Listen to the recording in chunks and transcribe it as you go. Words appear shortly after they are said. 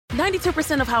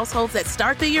92% of households that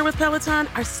start the year with Peloton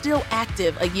are still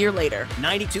active a year later.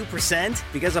 92%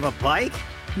 because of a bike?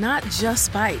 Not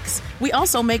just bikes. We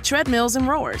also make treadmills and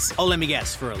rowers. Oh, let me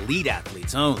guess, for elite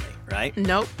athletes only, right?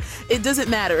 Nope. It doesn't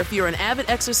matter if you're an avid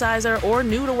exerciser or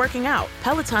new to working out.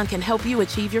 Peloton can help you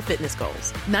achieve your fitness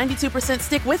goals. 92%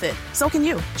 stick with it. So can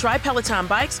you. Try Peloton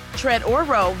bikes, tread, or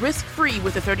row risk-free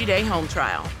with a 30-day home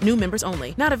trial. New members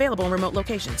only. Not available in remote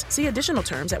locations. See additional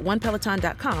terms at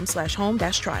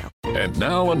onepeloton.com/home-trial. And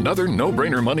now another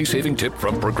no-brainer money-saving tip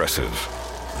from Progressive.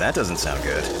 That doesn't sound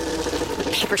good.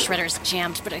 Paper shredder's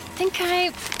jammed, but I think I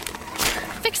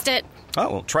fixed it.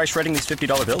 Oh, well, try shredding these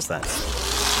 $50 bills then.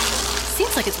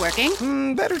 Seems like it's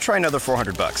working. Better try another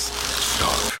 $400.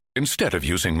 Stop. Instead of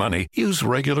using money, use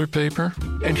regular paper.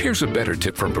 And here's a better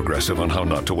tip from Progressive on how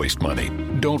not to waste money.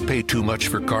 Don't pay too much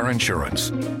for car insurance.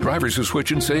 Drivers who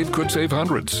switch and save could save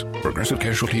hundreds. Progressive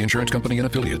Casualty Insurance Company and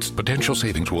Affiliates. Potential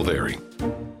savings will vary.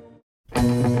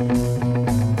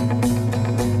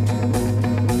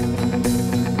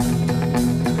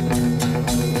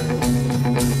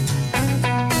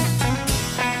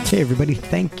 Hey everybody,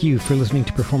 thank you for listening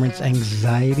to Performance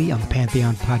Anxiety on the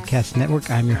Pantheon Podcast Network.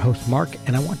 I'm your host, Mark,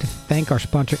 and I want to thank our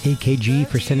sponsor, AKG,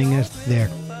 for sending us their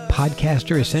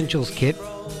Podcaster Essentials Kit.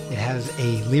 It has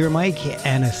a Lyra mic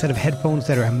and a set of headphones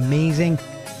that are amazing.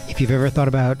 If you've ever thought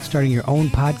about starting your own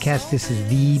podcast, this is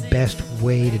the best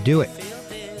way to do it.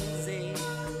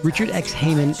 Richard X.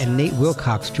 Heyman and Nate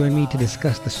Wilcox join me to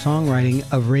discuss the songwriting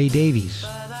of Ray Davies.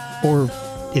 Or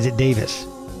is it Davis?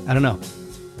 I don't know.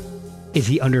 Is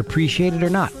he underappreciated or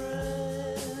not?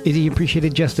 Is he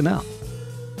appreciated just enough?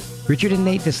 Richard and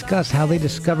Nate discuss how they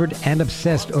discovered and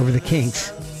obsessed over the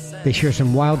Kinks. They share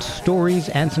some wild stories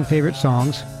and some favorite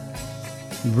songs.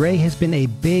 Ray has been a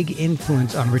big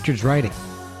influence on Richard's writing.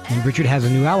 And Richard has a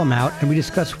new album out, and we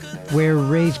discuss where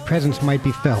Ray's presence might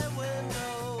be felt.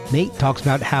 Nate talks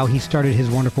about how he started his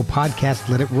wonderful podcast,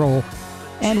 Let It Roll,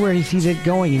 and where he sees it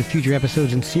going in future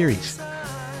episodes and series.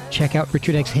 Check out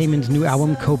Richard X. Heyman's new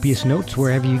album, Copious Notes,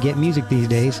 wherever you get music these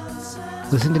days.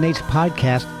 Listen to Nate's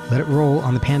podcast, Let It Roll,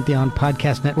 on the Pantheon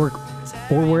Podcast Network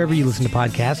or wherever you listen to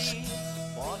podcasts.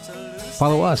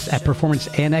 Follow us at Performance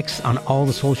ANX on all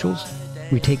the socials.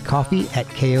 We take coffee at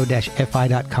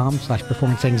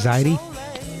ko-fi.com/performanceanxiety.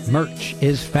 Merch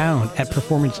is found at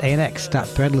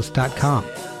performanceanx.threadless.com.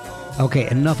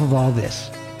 Okay, enough of all this.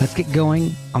 Let's get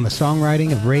going on the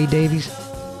songwriting of Ray Davies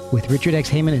with Richard X.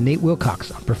 Heyman and Nate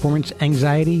Wilcox on Performance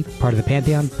Anxiety, part of the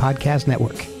Pantheon Podcast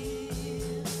Network.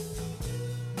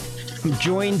 I'm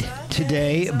joined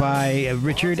today by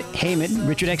Richard Heyman,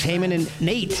 Richard X. Heyman, and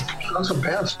Nate. That's some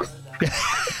pants.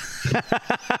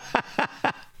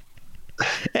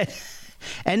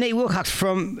 and Nate Wilcox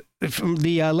from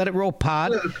the Let It Roll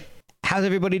pod. How's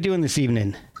everybody doing this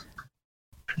evening?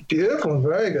 Beautiful,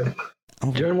 very good.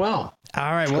 Doing well.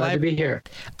 All right, well, glad to be here.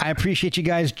 I appreciate you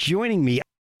guys joining me.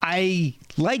 I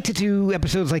like to do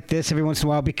episodes like this every once in a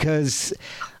while because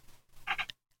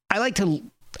I like to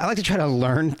try to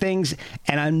learn things,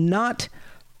 and I'm not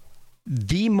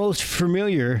the most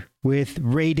familiar with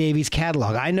Ray Davies'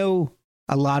 catalog. I know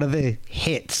a lot of the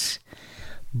hits,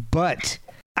 but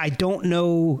I don't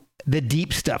know the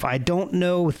deep stuff. I don't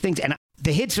know things, and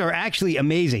the hits are actually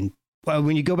amazing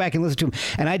when you go back and listen to them.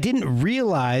 And I didn't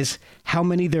realize how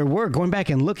many there were. Going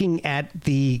back and looking at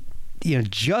the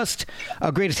just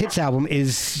a Greatest Hits album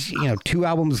is, 2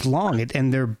 albums long,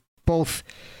 and they're both,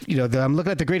 I'm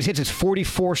looking at the Greatest Hits, it's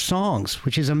 44 songs,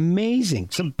 which is amazing.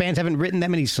 Some bands haven't written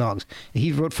that many songs.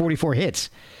 He wrote 44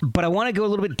 hits. But I want to go a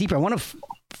little bit deeper. I want to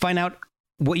find out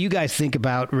what you guys think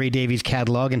about Ray Davies'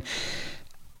 catalog. And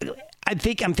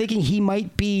I'm thinking he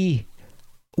might be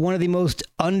one of the most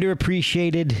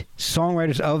underappreciated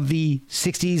songwriters of the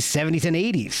 60s, 70s, and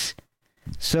 80s.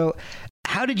 So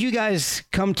how did you guys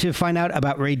come to find out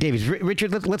about Ray Davies?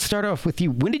 Richard, let's start off with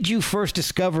you. When did you first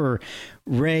discover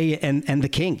Ray and the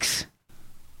Kinks?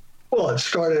 Well, it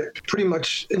started pretty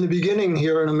much in the beginning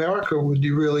here in America with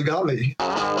You Really Got Me.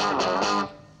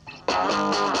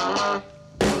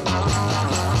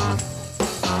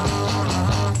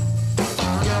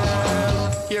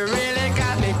 You really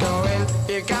got me going.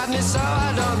 You got me so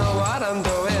I don't know what I'm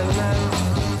doing.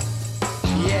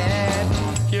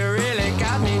 Yeah, you really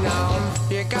got me now.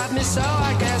 You got me so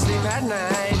I can't sleep at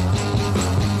night.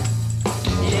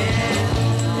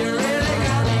 Yeah, you really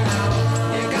got me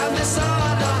now. You got me so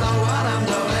I don't know what I'm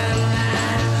doing.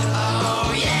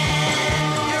 Oh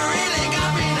yeah, you really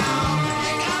got me now.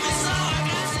 You got me so I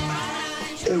can't sleep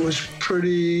at night. It was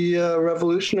pretty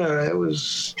revolutionary. It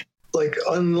was like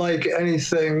unlike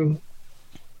anything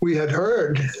we had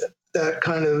heard. That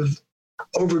kind of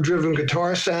overdriven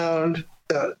guitar sound,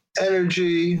 that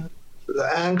energy, the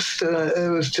angst. It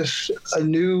was just a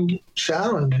new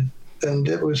sound, and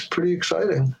it was pretty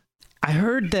exciting. I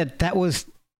heard that was,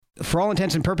 for all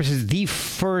intents and purposes, the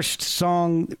first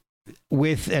song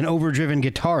with an overdriven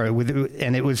guitar.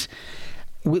 And it was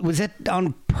that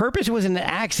on purpose? Or was it an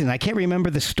accident? I can't remember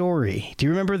the story. Do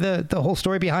you remember the whole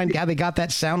story behind how they got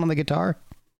that sound on the guitar?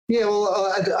 Yeah,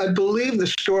 well, I believe the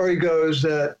story goes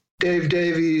that Dave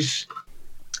Davies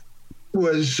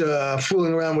was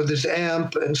fooling around with his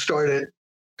amp and started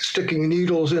sticking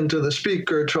needles into the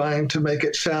speaker, trying to make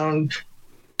it sound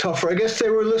tougher. I guess they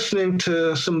were listening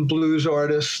to some blues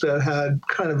artists that had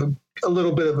kind of a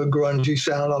little bit of a grungy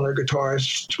sound on their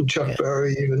guitars, from Chuck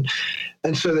Berry even.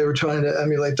 And so they were trying to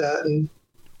emulate that. And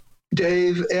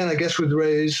Dave, and I guess with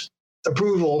Ray's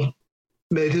approval,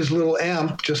 made his little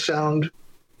amp just sound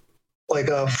like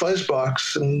a fuzz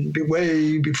box, and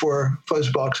way before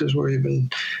fuzz boxes were even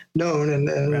known.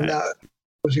 And right. That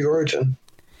was the origin.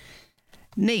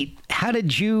 Nate, how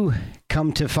did you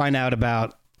come to find out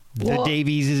about the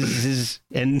Davies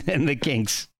and the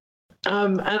Kinks?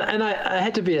 And I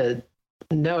had to be a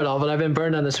know-it-all, but I've been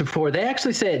burned on this before. They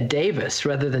actually say it Davis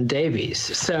rather than Davies.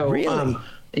 So, really?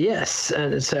 Yes.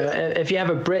 And so if you have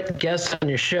a Brit guest on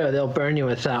your show, they'll burn you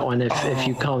with that one if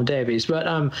you call him Davies. But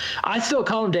I still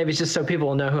call him Davies just so people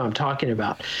will know who I'm talking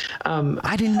about.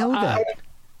 I didn't know that.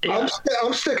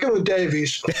 I'm sticking with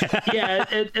Davies. Yeah,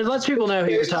 it lets people know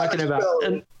who you're talking about.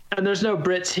 And there's no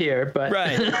Brits here, but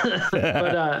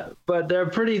right. but they're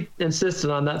pretty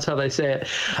insistent on that's how they say it.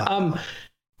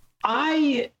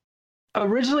 I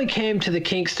originally came to the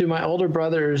Kinks through my older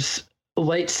brother's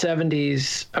late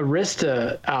 70s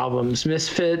Arista albums,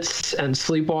 Misfits and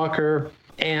Sleepwalker,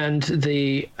 and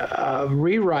the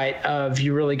rewrite of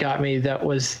You Really Got Me that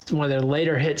was one of their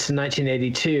later hits in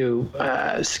 1982,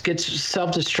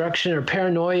 Self-Destruction or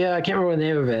Paranoia, I can't remember the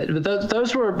name of it. But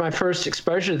those were my first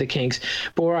exposure to the Kinks.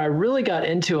 But where I really got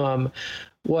into them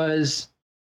was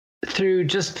through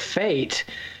just fate.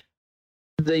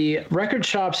 The record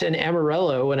shops in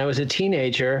Amarillo, when I was a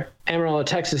teenager, Amarillo,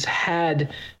 Texas,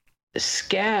 had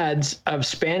scads of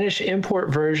Spanish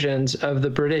import versions of the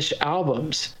British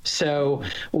albums. So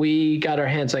we got our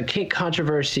hands on Kink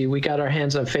Controversy, we got our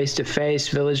hands on Face to Face,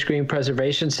 Village Green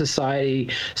Preservation Society,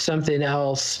 Something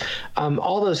Else,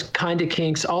 all those kind of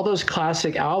Kinks, all those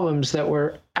classic albums that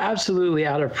were absolutely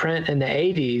out of print in the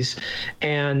 80s.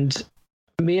 And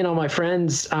me and all my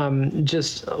friends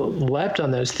just leapt on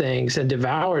those things and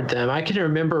devoured them. I can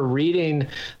remember reading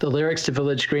the lyrics to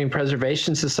Village Green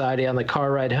Preservation Society on the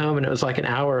car ride home, and it was like an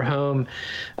hour home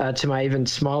to my even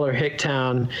smaller hick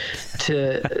town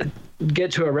to get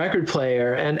to a record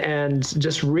player. And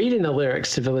just reading the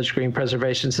lyrics to Village Green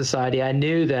Preservation Society, I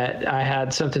knew that I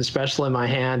had something special in my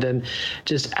hand, and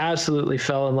just absolutely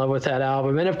fell in love with that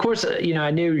album. And of course,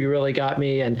 I knew You Really Got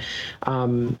Me, and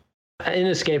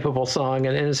inescapable song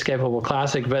and inescapable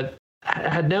classic, but I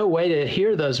had no way to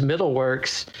hear those middle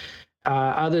works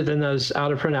other than those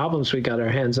out of print albums we got our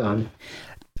hands on.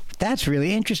 That's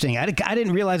really interesting. I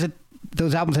didn't realize that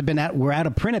those albums were out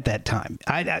of print at that time.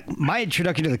 My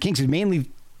introduction to the Kinks is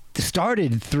mainly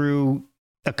started through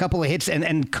a couple of hits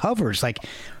and covers, like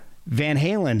Van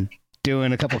Halen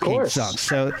doing a couple of Kinks songs.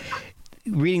 So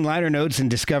reading liner notes and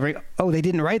discovering, they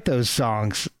didn't write those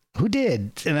songs. Who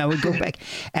did? And I would go back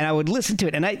and I would listen to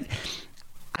it. And I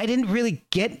didn't really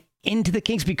get into the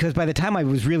Kinks because by the time I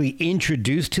was really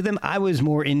introduced to them, I was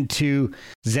more into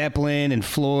Zeppelin and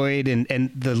Floyd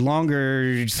and the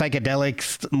longer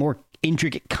psychedelics, more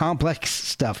intricate, complex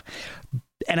stuff.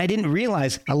 And I didn't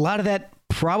realize a lot of that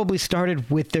probably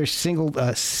started with their single,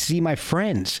 See My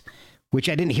Friends, which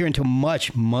I didn't hear until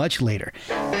much, much later.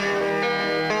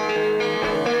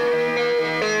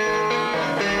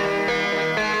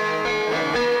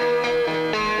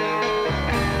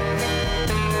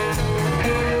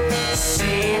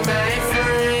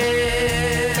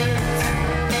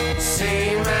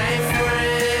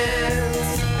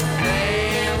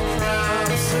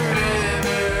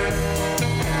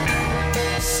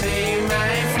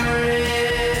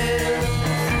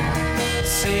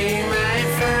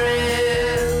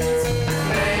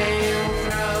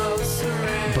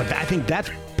 I think that's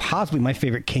possibly my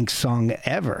favorite Kinks song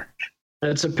ever.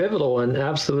 It's a pivotal one,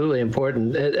 absolutely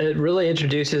important. It really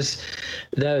introduces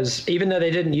those, even though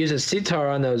they didn't use a sitar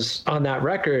on that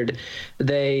record,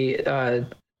 they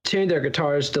tuned their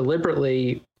guitars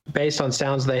deliberately based on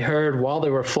sounds they heard while they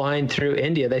were flying through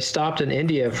India. They stopped in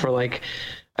India for like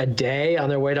a day on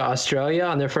their way to Australia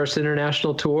on their first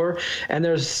international tour. And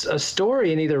there's a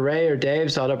story in either Ray or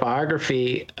Dave's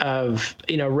autobiography of,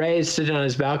 Ray sitting on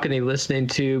his balcony listening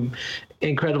to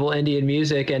incredible Indian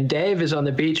music, and Dave is on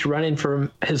the beach running for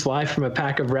his life from a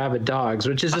pack of rabid dogs,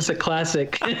 which is just a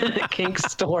classic Kinks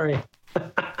story.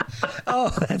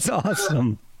 Oh, that's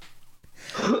awesome.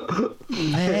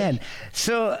 Man.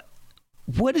 So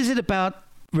what is it about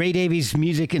Ray Davies'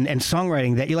 music and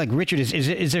songwriting that you like, Richard?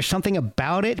 Is there something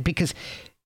about it? Because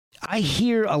I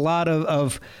hear a lot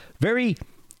of very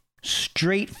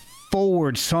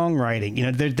straightforward songwriting. You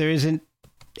know, there isn't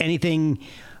anything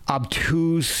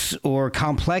obtuse or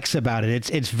complex about it.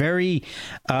 It's very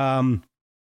very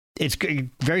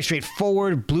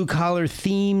straightforward, blue collar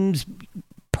themes,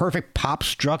 perfect pop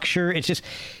structure.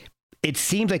 It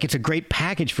seems like it's a great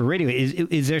package for radio.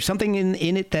 Is there something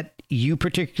in it that you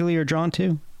particularly are drawn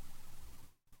to?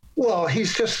 Well,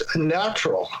 he's just a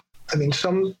natural. I mean,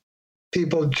 some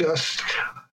people just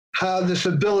have this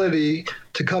ability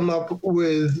to come up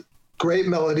with great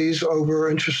melodies over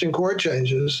interesting chord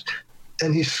changes.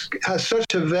 And he has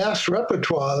such a vast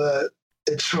repertoire that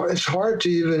it's hard to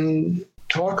even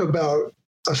talk about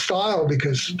a style,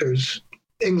 because there's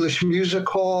English music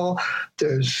hall,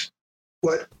 there's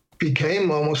what became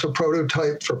almost a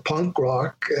prototype for punk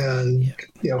rock and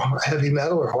heavy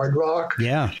metal or hard rock.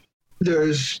 Yeah.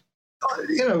 There's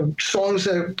songs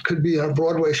that could be on a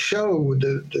Broadway show with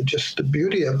the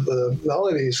beauty of the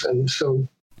melodies. And so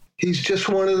he's just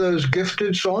one of those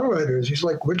gifted songwriters. He's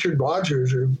like Richard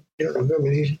Rodgers, or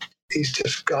he's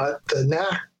just got the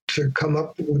knack to come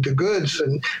up with the goods.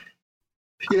 And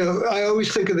I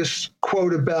always think of this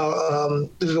quote about,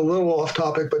 this is a little off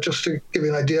topic, but just to give you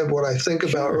an idea of what I think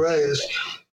about Ray is,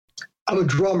 I'm a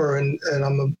drummer and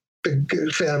I'm a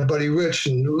big fan of Buddy Rich.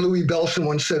 And Louis Bellson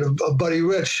once said of Buddy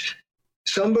Rich,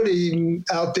 somebody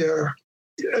out there,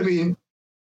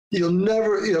 you'll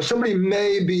never, somebody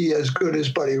may be as good as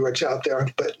Buddy Rich out there,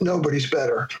 but nobody's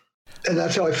better. And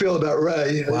that's how I feel about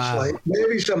Ray. Wow. It's like,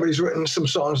 maybe somebody's written some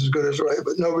songs as good as Ray,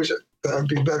 but nobody's going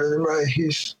to be better than Ray.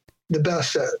 He's the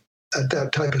best at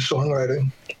that type of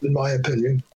songwriting, in my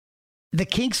opinion. The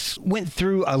Kinks went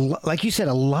through, like you said,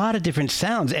 a lot of different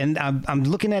sounds. And I'm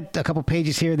looking at a couple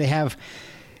pages here. They have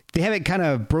it kind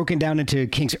of broken down into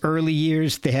Kinks' early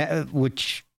years,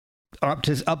 which are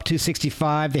up to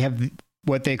 65. They have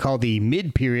what they call the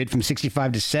mid period from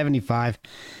 65 to 75,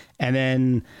 and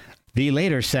then the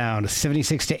later sound,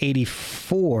 76 to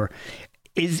 84.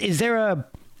 Is there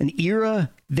an era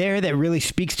there that really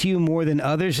speaks to you more than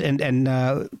others? And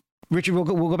Richard, we'll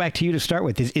go back to you to start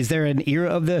with. Is there an era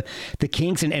of the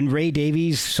Kinks and Ray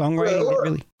Davies songwriting? Well,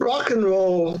 really? Rock and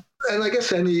roll, and I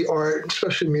guess any art,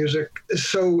 especially music, is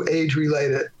so age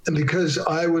related. And because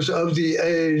I was of the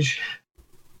age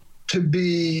to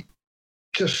be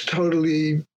just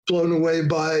totally blown away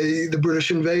by the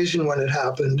British invasion when it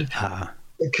happened,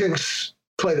 the Kinks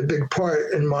played a big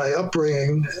part in my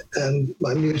upbringing and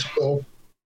my musical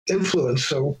influence.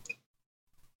 So,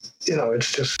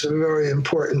 it's just a very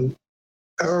important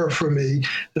era for me.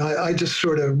 And I just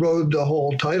sort of rode the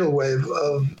whole tidal wave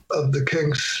of the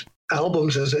Kinks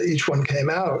albums as each one came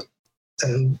out,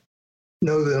 and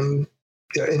know them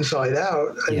inside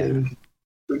out. I mean,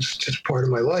 it's just part of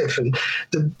my life. And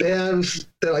the bands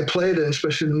that I played in,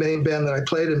 especially the main band that I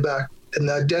played in back in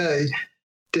that day,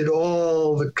 did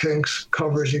all the Kinks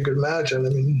covers you could imagine. I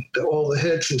mean, all the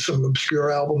hits and some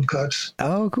obscure album cuts.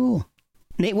 Oh, cool.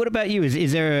 Nate, what about you?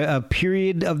 Is there a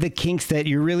period of the Kinks that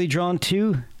you're really drawn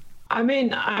to? I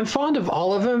mean, I'm fond of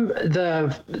all of them.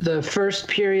 The first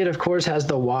period, of course, has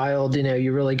the wild,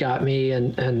 You Really Got Me,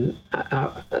 and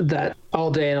that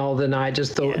All Day and All the Night,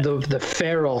 just the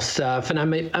feral stuff. And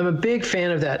I'm a big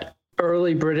fan of that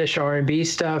early British R&B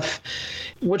stuff,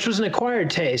 which was an acquired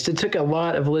taste. It took a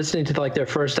lot of listening to their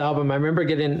first album. I remember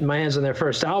getting my hands on their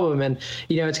first album, and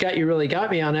it's got You Really Got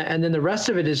Me on it, and then the rest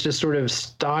of it is just sort of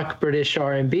stock British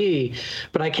R&B.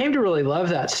 But I came to really love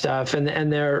that stuff and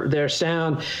their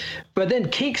sound. But then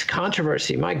Kinks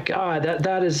Controversy, my God,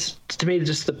 that is to me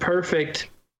just the perfect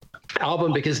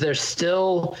album, because they're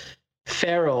still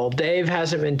feral. Dave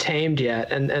hasn't been tamed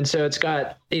yet, and so it's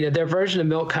got their version of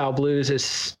Milk Cow Blues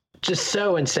is just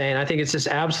so insane. I think it's just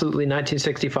absolutely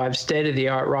 1965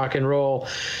 state-of-the-art rock and roll.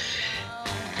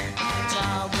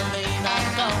 Oh, please.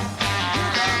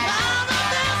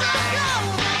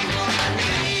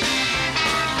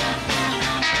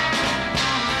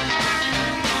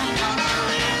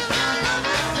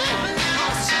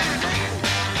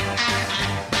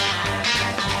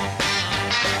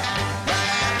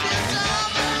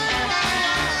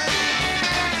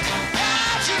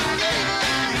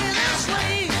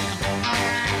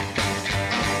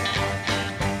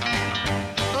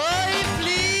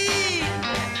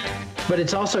 but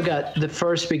it's also got the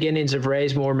first beginnings of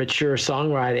Ray's more mature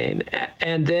songwriting.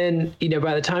 And then,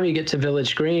 by the time you get to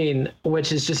Village Green,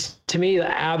 which is just, to me, the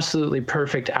absolutely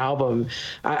perfect album,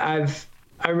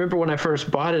 I remember when I first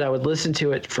bought it, I would listen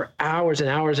to it for hours and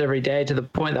hours every day, to the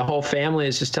point the whole family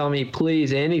is just telling me,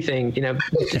 please, anything,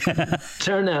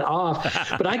 turn that off.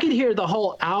 But I could hear the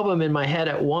whole album in my head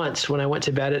at once when I went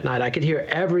to bed at night. I could hear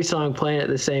every song playing at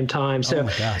the same time. So,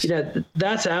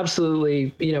 that's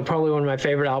absolutely, probably one of my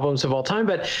favorite albums of all time.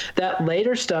 But that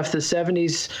later stuff, the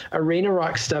 70s arena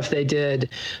rock stuff they did,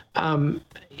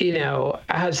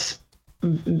 has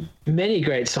many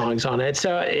great songs on it.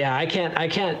 So yeah, I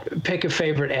can't pick a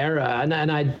favorite era,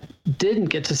 and I didn't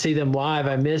get to see them live.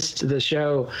 I missed the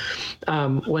show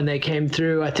when they came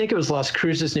through. I think it was Las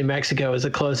Cruces, New Mexico, was the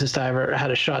closest I ever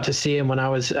had a shot to see him when I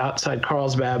was outside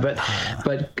Carlsbad,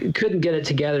 but couldn't get it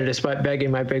together despite begging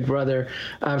my big brother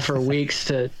for weeks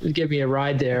to give me a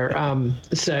ride there.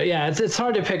 So yeah, it's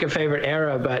hard to pick a favorite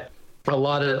era, but a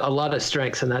lot of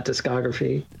strengths in that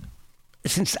discography.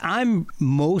 Since I'm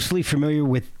mostly familiar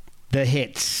with the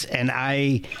hits and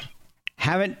I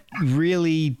haven't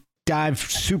really dived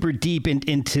super deep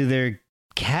into their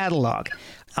catalog,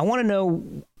 I want to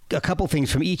know a couple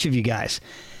things from each of you guys.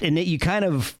 And Nate, you kind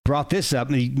of brought this up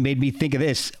and you made me think of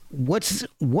this.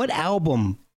 What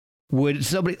album would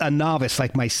a novice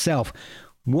like myself,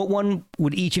 what one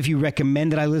would each of you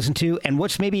recommend that I listen to? And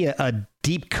what's maybe a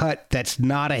deep cut that's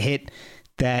not a hit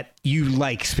that you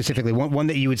like specifically? One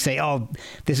that you would say, oh,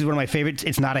 this is one of my favorites.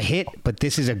 It's not a hit, but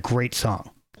this is a great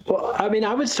song. Well, I mean,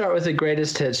 I would start with the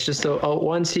greatest hits, just a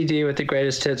one CD with the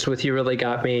greatest hits with You Really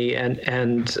Got Me and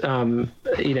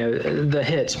the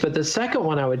hits. But the second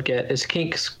one I would get is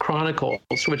Kinks Chronicles,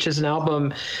 which is an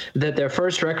album that their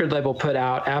first record label put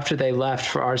out after they left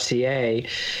for RCA.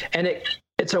 And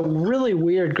it's a really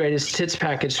weird greatest hits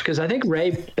package because I think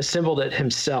Ray assembled it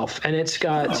himself. And it's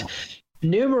got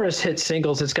numerous hit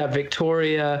singles. It's got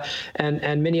Victoria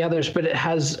and many others, but it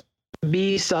has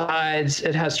B-sides.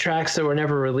 It has tracks that were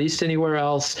never released anywhere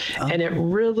else. And it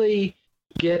really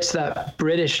gets that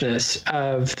Britishness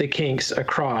of the Kinks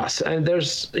across. And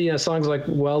there's, songs like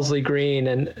Wellesley Green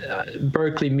and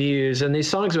Berkeley Mews, and these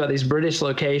songs about these British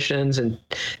locations and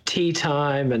tea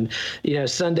time and,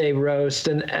 Sunday roast.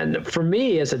 And for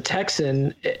me as a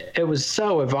Texan, it was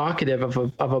so evocative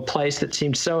of a place that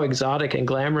seemed so exotic and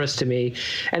glamorous to me.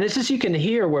 And it's just, you can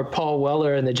hear where Paul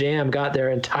Weller and the Jam got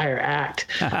their entire act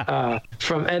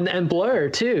from, and Blur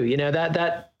too,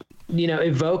 that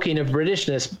evoking of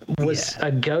Britishness was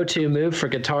a go-to move for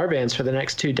guitar bands for the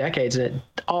next 2 decades, and it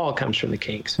all comes from the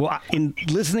Kinks. Well, in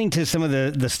listening to some of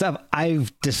the stuff,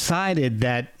 I've decided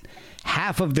that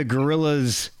half of the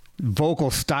Gorillaz'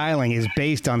 vocal styling is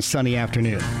based on Sunny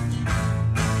Afternoon.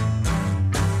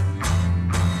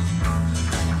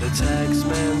 The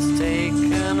taxman's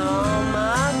taken all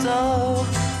my dough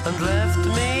and left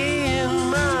me in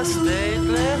my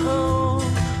stately home,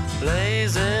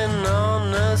 blazing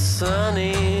on a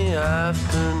sunny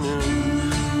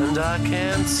afternoon, and I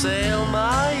can't sail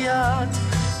my yacht.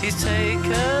 He's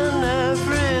taken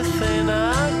everything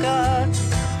I got.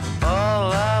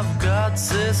 All I've got's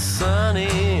this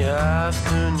sunny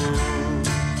afternoon.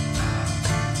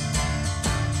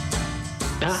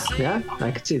 Yeah,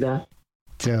 I could see that.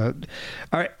 So,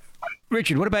 all right,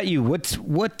 Richard, what about you?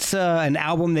 What's an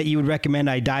album that you would recommend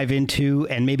I dive into,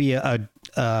 and maybe a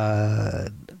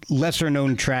lesser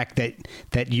known track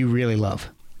that you really love?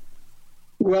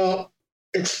 Well,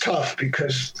 it's tough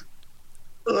because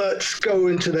let's go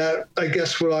into that, I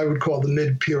guess what I would call the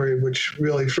mid-period, which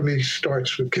really for me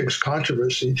starts with Kinks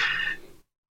Controversy.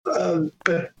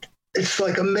 But it's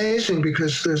like amazing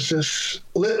because there's this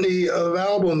litany of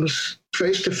albums,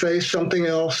 Face to Face, Something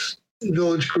Else,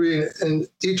 Village Green, and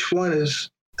each one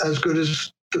is as good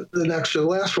as the next or the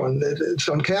last one. It's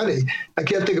uncanny. I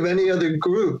can't think of any other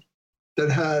group that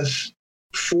has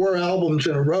 4 albums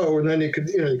in a row, and then you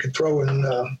could throw in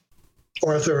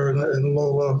Arthur and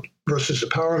Lola versus the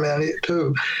Power Man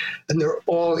too, and they're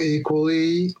all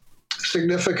equally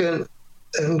significant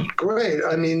and great.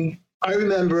 I mean, I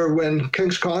remember when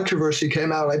Kinks Controversy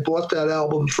came out, I bought that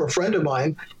album for a friend of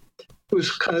mine who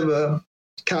was kind of a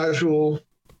casual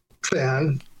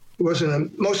fan. Most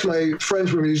of my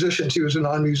friends were musicians. He was a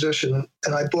non-musician,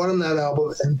 and I bought him that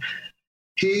album, and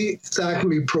he thanked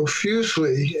me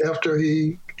profusely after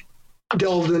he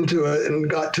delved into it and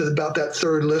got to about that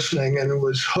third listening and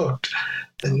was hooked.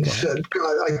 And he said,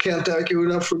 God, I can't thank you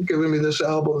enough for giving me this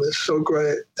album. It's so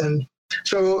great. And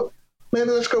so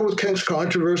maybe let's go with Kinks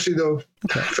Controversy, though.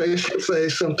 Okay. Face to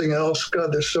Face, Something Else.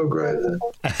 God, they're so great.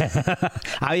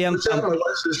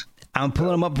 I'm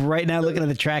pulling them up right now, looking at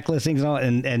the track listings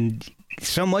and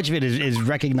so much of it is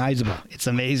recognizable. It's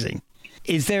amazing.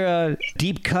 Is there a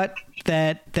deep cut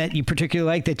that you particularly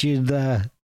like that you'd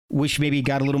wish maybe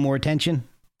got a little more attention?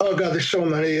 Oh God, there's so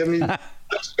many. I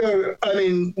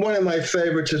mean, one of my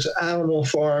favorites is Animal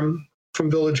Farm from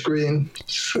Village Green.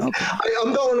 Okay.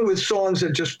 I'm going with songs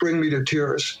that just bring me to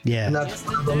tears. Yeah. And that's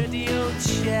one of them. Dirty old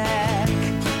shack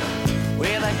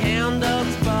with a hand up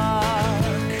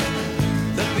spark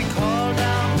that we called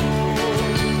our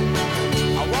home.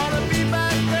 I wanna be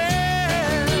back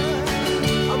there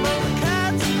among the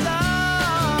cats and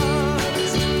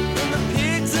dogs and the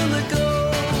pigs and the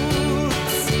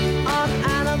goats on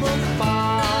Animal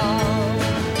Farm.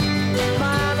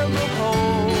 My animal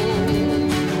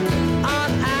home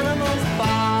on Animal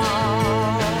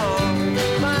Farm.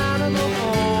 My animal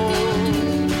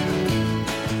home.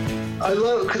 I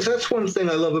love, because that's one thing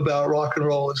I love about rock and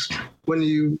roll is when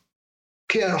you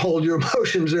can't hold your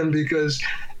emotions in because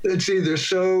it's either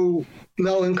so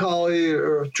melancholy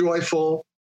or joyful,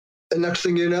 and next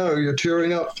thing you know, you're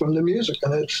tearing up from the music,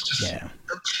 and it's just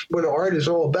that's what art is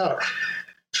all about.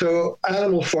 So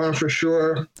Animal Farm for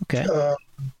sure. Okay.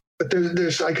 But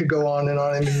there's I could go on and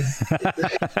on. I mean,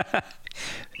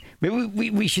 Maybe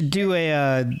we should do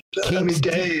a Kinks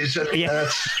days. I mean,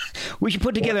 that's, we should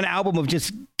put together an album of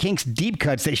just Kinks deep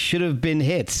cuts that should have been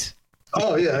hits.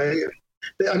 oh yeah.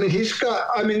 I mean, he's got.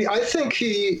 I mean, I think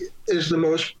he is the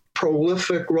most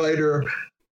prolific writer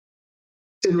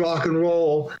in rock and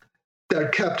roll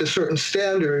that kept a certain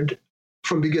standard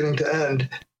from beginning to end.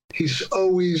 He's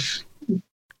always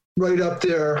right up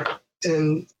there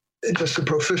in just the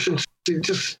proficiency,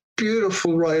 just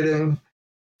beautiful writing.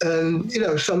 And,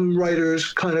 some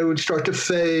writers kind of would start to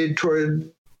fade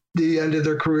toward the end of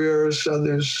their careers.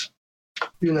 Others,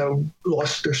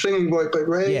 lost their singing voice. But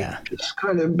Ray just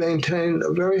kind of maintained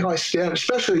a very high standard,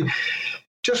 especially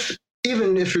just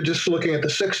even if you're just looking at the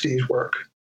 60s work,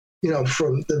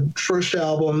 from the first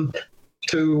album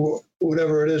to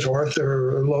whatever it is,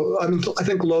 Arthur or Lola. I mean, I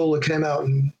think Lola came out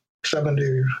in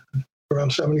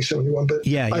around 70, 71. But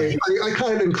I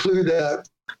kind of include that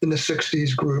in the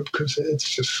 60s group because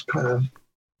it's just kind of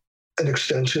an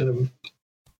extension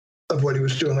of what he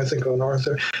was doing, I think, on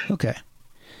Arthur. Okay.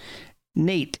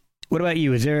 Nate, what about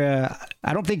you? Is there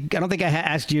I don't think I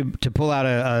asked you to pull out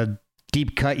a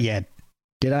deep cut yet,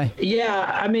 did I?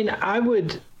 Yeah, I mean,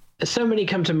 so many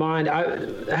come to mind.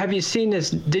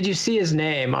 Did you see his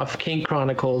name off King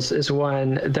Chronicles is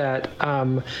one that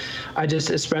I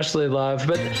just especially love,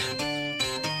 but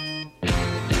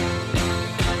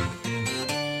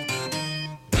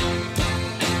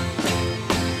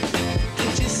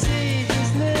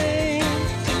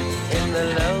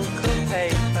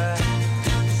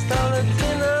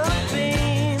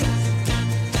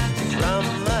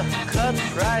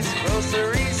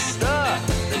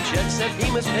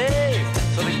he must pay,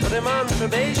 so they put him on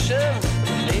probation,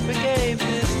 and the paper gave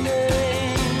his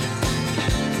name.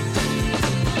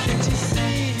 Can't you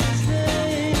see his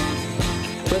name?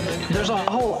 But there's a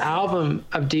whole album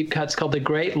of deep cuts called the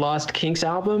Great Lost Kinks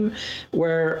album,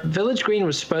 where Village Green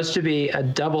was supposed to be a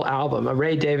double album, a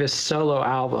Ray Davies solo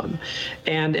album.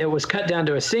 And it was cut down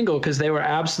to a single because they were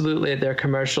absolutely at their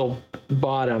commercial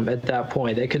bottom at that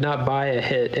point. They could not buy a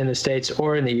hit in the States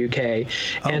or in the UK.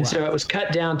 So it was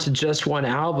cut down to just one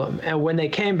album. And when they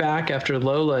came back after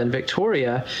Lola and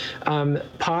Victoria,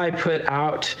 Pye put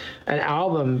out an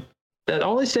album that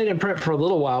only stayed in print for a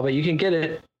little while, but you can get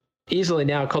it easily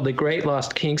now, called the Great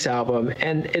Lost Kinks album.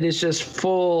 And it is just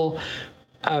full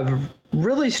of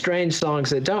really strange songs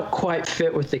that don't quite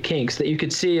fit with the Kinks that you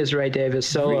could see as Ray Davies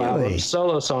solo albums,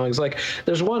 solo songs. Like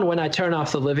there's one, When I Turn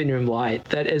Off the Living Room Light,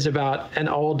 that is about an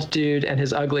old dude and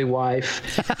his ugly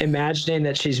wife imagining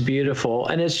that she's beautiful.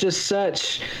 And it's just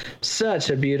such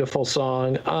a beautiful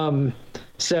song.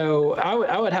 So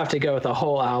I would have to go with the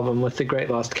whole album, with the Great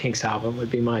Lost Kinks album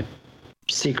would be my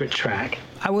secret track.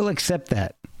 I will accept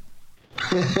that.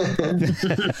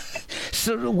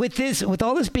 So with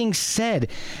all this being said,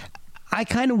 I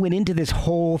kind of went into this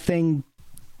whole thing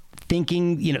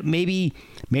thinking, maybe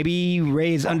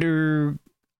Ray is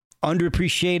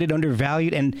underappreciated,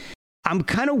 undervalued, and I'm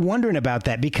kind of wondering about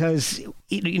that because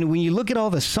when you look at all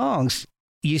the songs,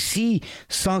 you see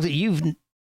songs that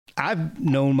I've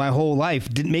known my whole life,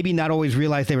 maybe not always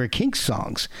realize they were Kinks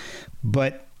songs,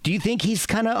 but do you think he's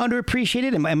kind of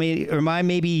underappreciated? Am I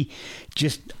maybe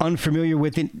just unfamiliar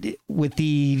with the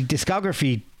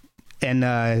discography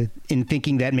and in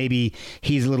thinking that maybe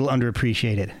he's a little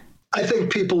underappreciated? I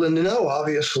think people in the know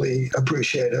obviously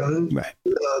appreciate him. Right.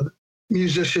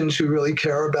 Musicians who really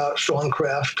care about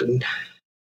songcraft and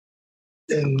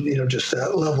just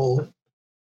that level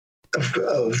of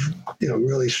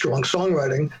really strong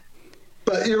songwriting.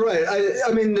 But you're right.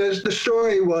 I mean, the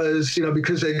story was,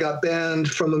 because they got banned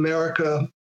from America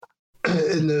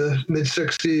in the mid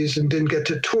 60s and didn't get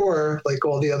to tour like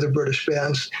all the other British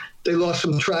bands, they lost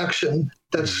some traction.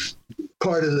 That's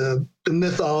part of the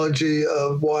mythology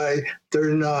of why they're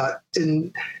not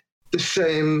in the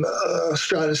same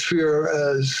stratosphere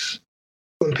as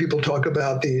when people talk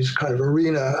about these kind of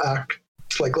arena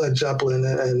acts like Led Zeppelin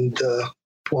and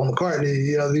Paul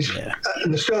McCartney,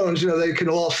 and the Stones, they can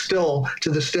all still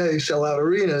to this day sell out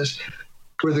arenas,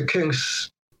 where the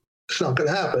Kinks, it's not going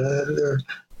to happen. They're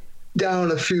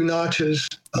down a few notches.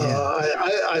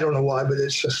 I don't know why, but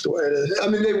it's just the way it is. I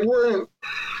mean, they weren't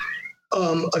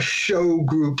a show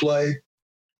group like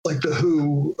the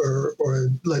Who or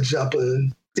Led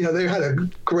Zeppelin. They had a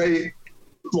great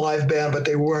live band, but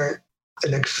they weren't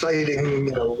an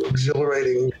exciting,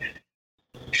 exhilarating,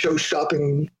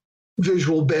 show-stopping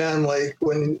visual band like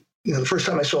when, the first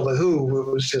time I saw the Who,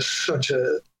 it was just such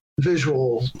a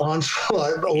visual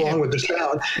onslaught along with the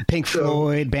sound. Pink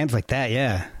Floyd, bands like that,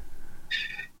 yeah.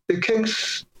 The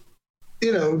Kinks,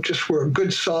 just were a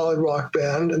good, solid rock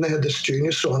band, and they had this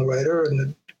genius songwriter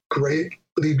and a great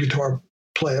lead guitar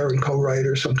player and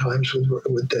co-writer sometimes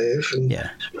with Dave. And, yeah.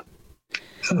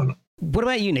 What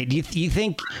about you, Nate? Do you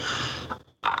think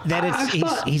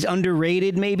that he's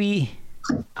underrated, maybe,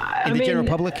 in the general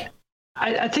public?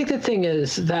 I think the thing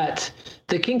is that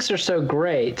the Kinks are so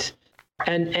great,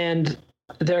 and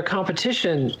their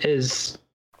competition is,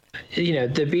 the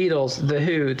Beatles, the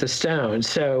Who, the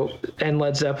Stones, and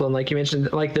Led Zeppelin, like you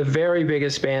mentioned, like the very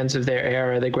biggest bands of their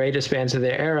era, the greatest bands of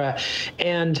their era.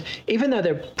 And even though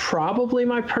they're probably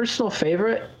my personal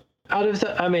favorite out of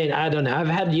I don't know. I've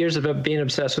had years of being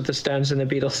obsessed with the Stones and the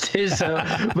Beatles too. So,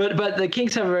 but the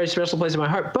Kinks have a very special place in my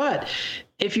heart. But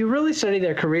if you really study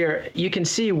their career, you can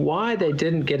see why they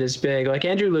didn't get as big. Like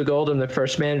Andrew Loog Oldham, the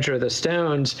first manager of the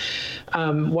Stones,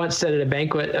 once said at a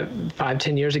banquet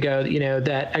 5-10 years ago,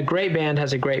 that a great band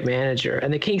has a great manager,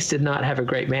 and the Kinks did not have a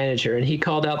great manager. And he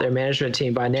called out their management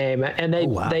team by name, and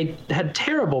they had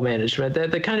terrible management.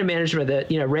 The kind of management that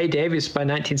Ray Davies by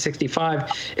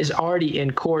 1965 is already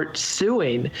in court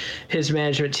suing his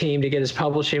management team to get his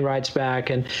publishing rights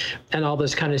back and all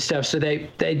this kind of stuff. So they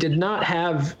did not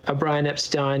have a Brian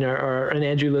Epstein or an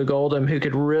Andrew Loog Oldham who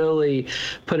could really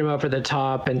put him over the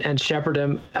top and shepherd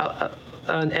him.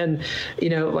 And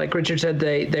like Richard said,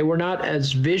 they were not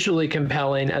as visually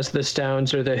compelling as the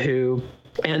Stones or the Who.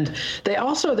 And they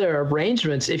also, their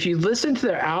arrangements, if you listen to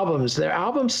their albums,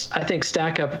 I think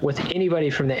stack up with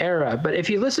anybody from the era. But if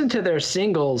you listen to their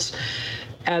singles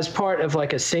as part of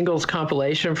like a singles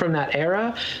compilation from that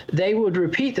era, they would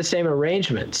repeat the same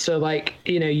arrangements. So like,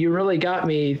 You Really Got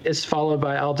Me is followed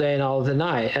by All Day and All of the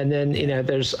Night. And then,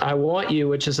 there's I Want You,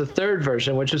 which is a third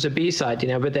version, which was a B-side,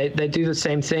 but they do the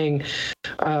same thing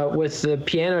with the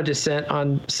piano descent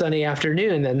on Sunny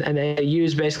Afternoon. And they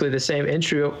use basically the same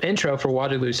intro for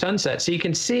Waterloo Sunset. So you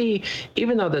can see,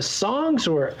 even though the songs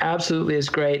were absolutely as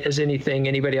great as anything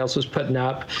anybody else was putting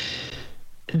up,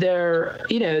 the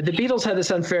Beatles had this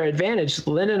unfair advantage.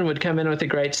 Lennon would come in with a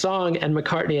great song, and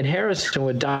McCartney and Harrison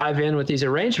would dive in with these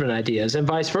arrangement ideas, and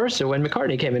vice versa when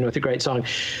McCartney came in with a great song.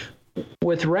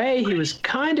 With Ray, he was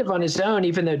kind of on his own,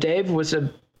 even though Dave was a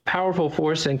powerful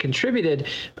force and contributed.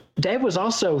 Dave was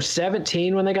also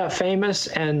 17 when they got famous,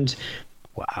 and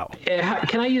wow.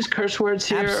 Can I use curse words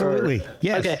here? Absolutely.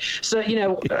 Yes. Okay. So,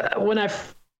 when I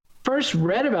first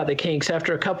read about the Kinks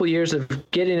after a couple years of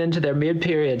getting into their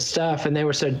mid-period stuff, and they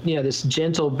were so, this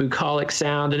gentle bucolic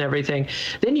sound and everything,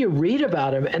 then you read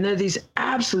about them, and they're these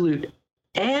absolute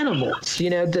animals.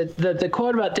 The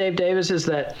quote about Dave Davis is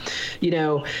that,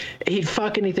 he'd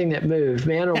fuck anything that moved,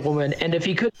 man or woman, and if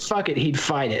he couldn't fuck it, he'd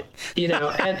fight it.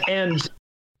 And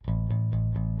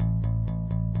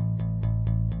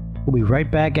we'll be right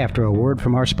back after a word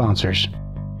from our sponsors.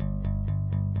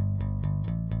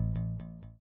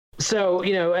 So,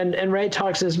 and Ray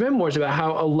talks in his memoirs about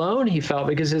how alone he felt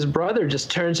because his brother just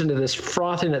turns into this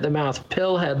frothing at the mouth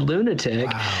pillhead lunatic.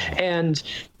 Wow. And,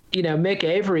 Mick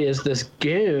Avery is this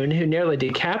goon who nearly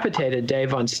decapitated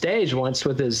Dave on stage once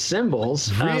with his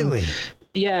cymbals. Really?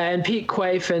 Yeah, and Pete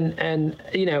Quaife, and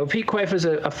Pete Quaife is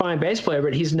a fine bass player,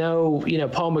 but he's no,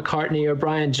 Paul McCartney or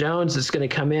Brian Jones that's going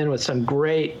to come in with some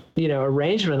great,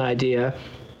 arrangement idea.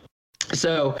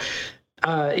 So,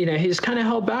 he's kind of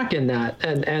held back in that,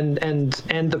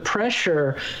 and the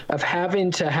pressure of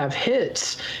having to have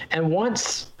hits. And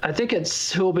once, I think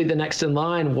it's Who'll Be the Next in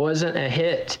Line wasn't a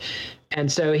hit, And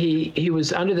so he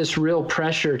was under this real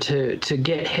pressure to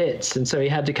get hits, and so he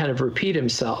had to kind of repeat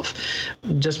himself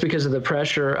just because of the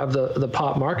pressure of the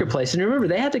pop marketplace. And remember,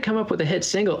 they had to come up with a hit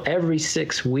single every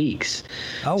 6 weeks.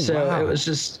 Oh, so wow. it was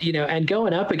just, and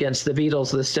going up against the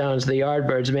Beatles, the Stones, the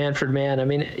Yardbirds, Manfred Mann, I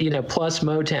mean, plus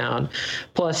Motown,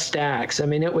 plus Stax. I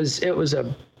mean, it was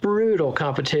a brutal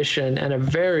competition and a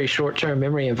very short-term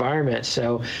memory environment.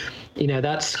 So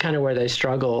that's kind of where they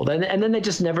struggled. And then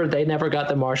they never got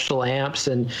the Marshall amps,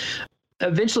 and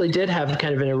eventually did have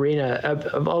kind of an arena,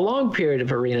 a long period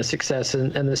of arena success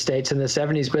in the States in the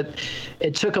 70s, but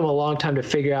it took them a long time to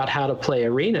figure out how to play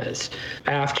arenas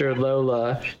after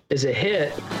Lola is a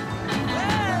hit.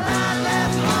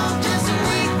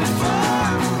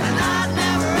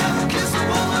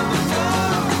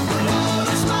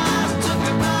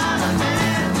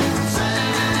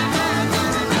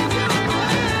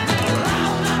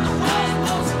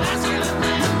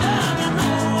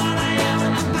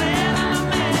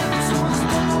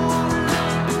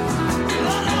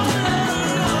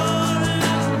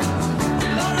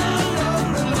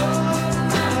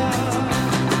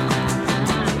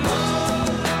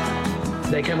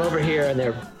 They come over here and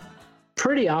they're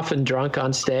pretty often drunk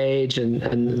on stage, and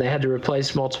they had to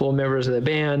replace multiple members of the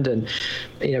band, and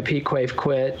Pete Quaife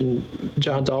quit and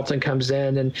John Dalton comes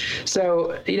in, and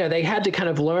so they had to kind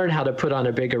of learn how to put on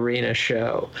a big arena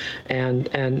show, and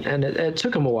it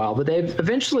took them a while, but they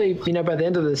eventually, by the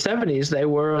end of the 70s, they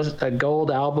were a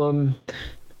gold album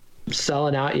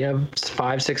selling out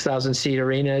 5,000-6,000 seat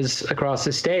arenas across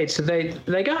the state, so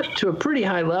they got to a pretty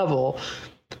high level.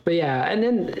 But yeah, and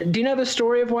then do you know the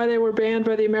story of why they were banned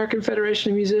by the American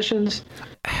Federation of Musicians?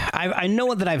 I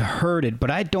know that I've heard it,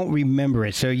 but I don't remember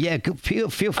it. So yeah, feel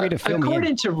free to fill me in.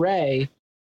 According to Ray,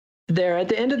 they're at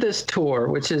the end of this tour,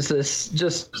 which is this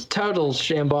just total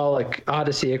shambolic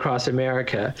odyssey across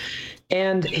America.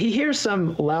 And he hears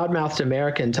some loudmouthed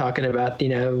American talking about,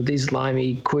 these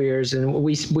limey queers, and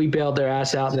we bailed their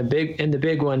ass out in the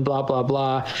big one, blah, blah,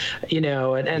 blah,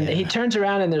 and he turns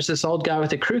around and there's this old guy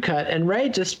with a crew cut, and Ray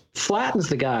just flattens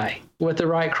the guy with the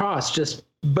right cross, just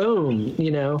boom,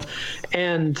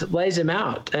 and lays him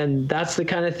out. And that's the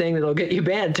kind of thing that'll get you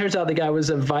banned. Turns out the guy was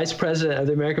a vice president of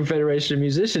the American Federation of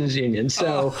Musicians Union.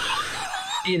 So,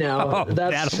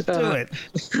 that's that'll do it.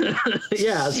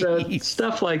 Yeah. So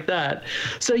stuff like that.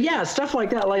 So yeah, stuff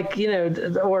like that,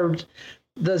 or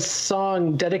the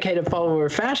song Dedicated Follower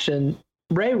of Fashion.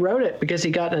 Ray wrote it because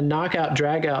he got in a knockout,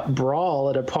 drag-out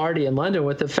brawl at a party in London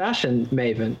with the fashion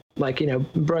maven,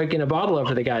 breaking a bottle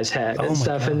over the guy's head and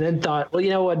stuff, God. And then thought,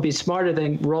 well, what'd be smarter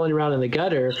than rolling around in the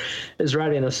gutter is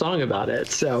writing a song about it.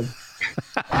 So.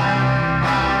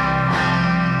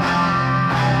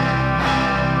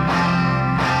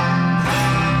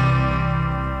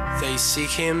 They seek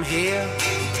him here,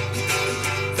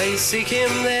 they seek him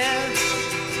there.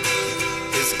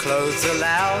 His clothes are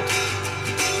loud,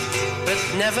 but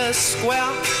never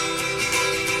square.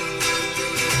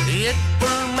 It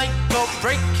will make or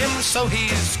break him, so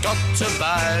he's got to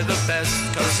buy the best,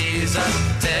 'cause he's a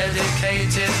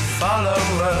dedicated follower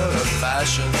of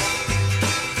fashion.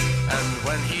 And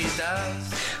when he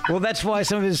does... Well, that's why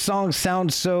some of his songs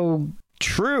sound so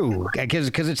true,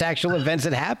 because it's actual events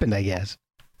that happened, I guess.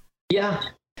 Yeah.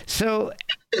 So,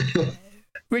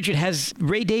 Richard, has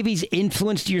Ray Davies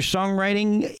influenced your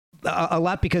songwriting a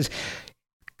lot? Because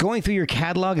going through your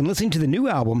catalog and listening to the new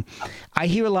album, I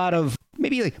hear a lot of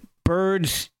maybe like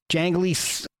Birds,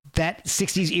 jangly, that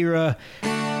 60s era.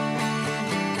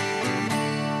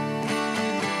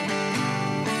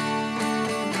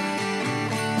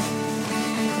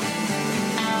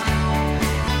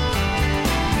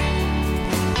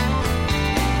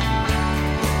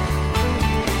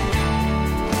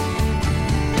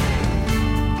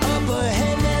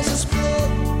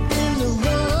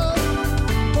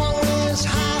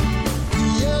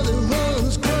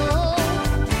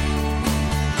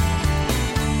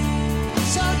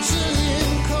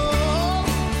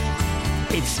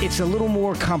 It's a little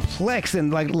more complex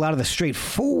than like a lot of the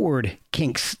straightforward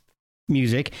Kinks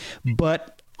music,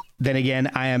 but then again,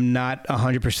 I am not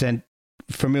 100%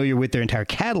 familiar with their entire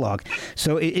catalog.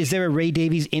 So is there a Ray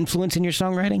Davies influence in your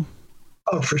songwriting?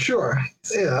 Oh, for sure.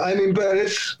 Yeah, I mean, but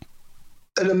it's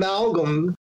an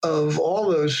amalgam of all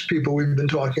those people we've been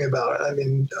talking about. I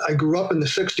mean, I grew up in the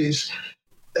 60s,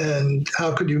 and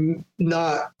how could you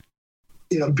not,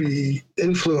 be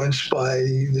influenced by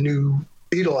the new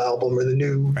Beatle album or the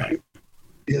new,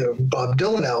 Bob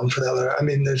Dylan album for that matter. I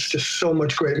mean, there's just so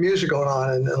much great music going on.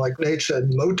 And like Nate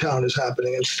said, Motown is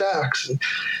happening and Stax. And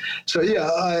so, yeah,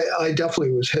 I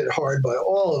definitely was hit hard by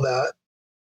all of that.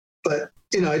 But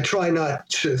I try not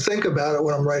to think about it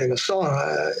when I'm writing a song.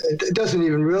 It doesn't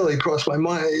even really cross my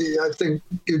mind. I think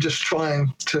you're just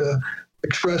trying to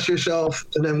express yourself,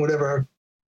 and then whatever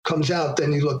comes out,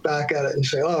 then you look back at it and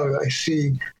say, oh, I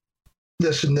see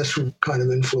this and this kind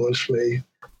of influenced me.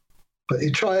 But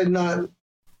you try not,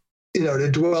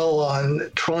 to dwell on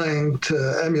trying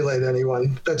to emulate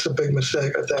anyone. That's a big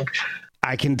mistake, I think.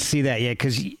 I can see that, yeah,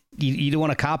 because you don't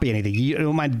want to copy anything. You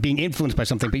don't mind being influenced by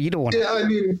something, but you don't want to. Yeah, I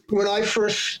mean, when I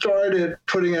first started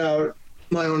putting out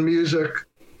my own music,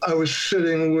 I was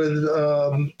sitting with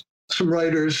some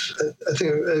writers, I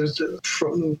think it was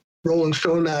from Rolling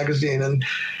Stone magazine, and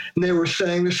they were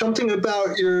saying there's something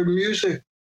about your music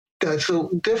that's a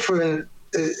different.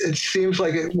 It seems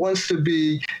like it wants to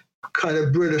be kind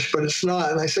of British, but it's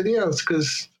not. And I said, it's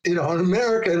because, I'm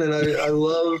American, and I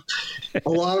love a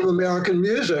lot of American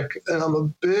music, and I'm a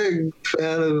big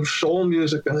fan of soul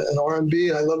music and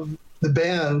R&B. I love the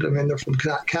band. I mean, they're from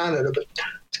Canada, but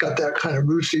it's got that kind of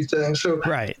rootsy thing. So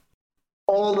right.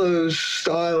 All those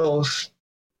styles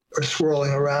are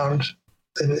swirling around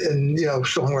in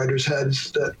songwriters'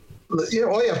 heads that,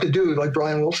 all you have to do, like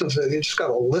Brian Wilson said, you just got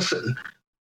to listen.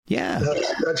 Yeah.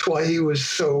 That's why he was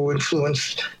so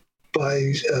influenced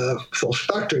by Phil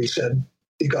Spector. He said,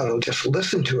 you got to just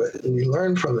listen to it and you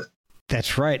learn from it.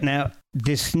 That's right. Now,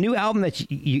 this new album that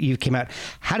you came out,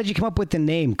 how did you come up with the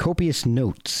name Copious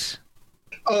Notes?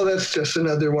 Oh, that's just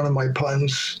another one of my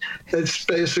puns. It's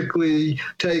basically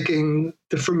taking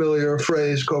the familiar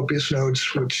phrase copious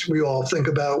notes, which we all think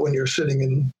about when you're sitting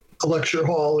in a lecture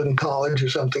hall in college or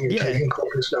something, you're taking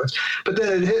copious notes. But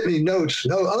then it hit me,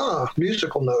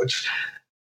 musical notes.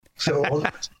 So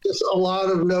just a lot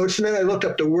of notes. And then I looked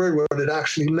up the word, what it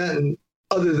actually meant, and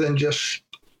other than just,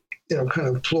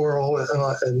 kind of plural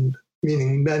and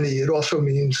meaning many, it also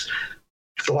means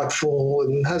thoughtful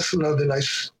and has some other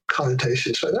nice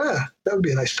connotations. So that would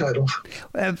be a nice title.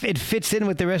 It fits in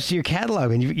with the rest of your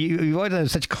catalog, and you've always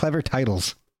had such clever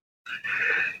titles.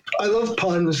 I love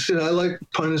puns. I like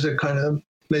puns that kind of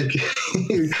make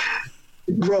you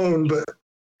groan, but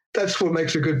that's what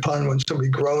makes a good pun, when somebody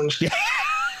groans.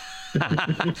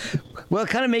 Well, it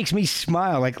kind of makes me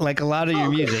smile, like a lot of your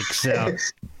music. So,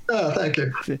 thank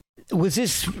you. Was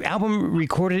this album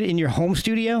recorded in your home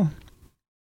studio?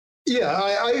 Yeah,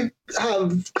 I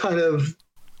have kind of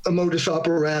a modus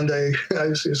operandi. I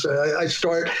used to say I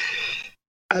start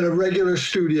at a regular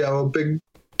studio, a big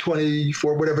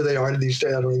 24, whatever they are these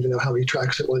days. I don't even know how many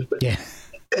tracks it was, but yeah.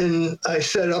 And I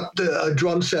set up a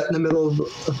drum set in the middle of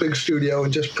a big studio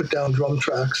and just put down drum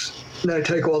tracks. And then I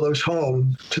take all those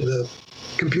home to the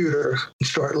computer and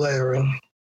start layering.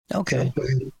 Okay.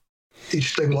 So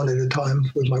each thing one at a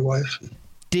time with my wife.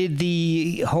 Did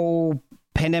the whole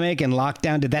pandemic and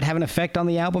lockdown, did that have an effect on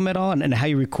the album at all, and how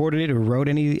you recorded it or wrote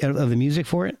any of the music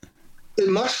for it? It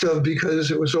must have,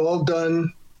 because it was all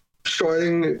done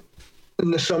starting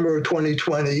in the summer of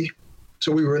 2020.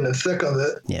 So we were in the thick of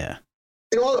it. Yeah.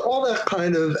 All that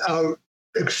kind of out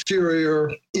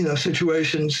exterior,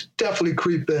 situations definitely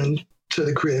creep in to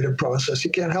the creative process.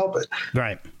 You can't help it.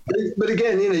 Right. But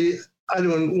again, I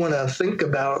don't want to think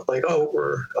about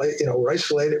we're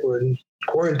isolated, we're in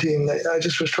quarantine. I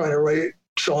just was trying to write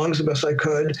songs the best I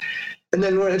could. And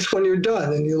then when you're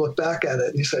done and you look back at it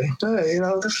and you say, hey,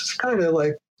 this is kind of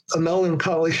like a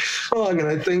melancholy song. And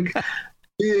I think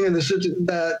being in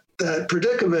that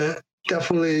predicament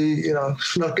definitely,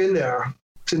 snuck in there.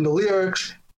 It's in the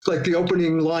lyrics. It's like the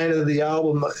opening line of the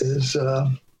album is,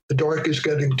 the dark is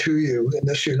getting to you, and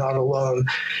this you're not alone.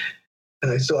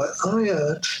 And I thought, oh yeah,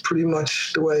 that's pretty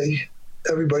much the way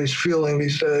everybody's feeling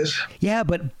these days. Yeah,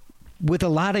 but with a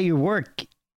lot of your work,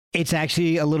 it's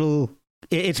actually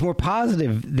it's more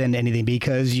positive than anything,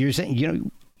 because you're saying,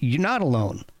 you're not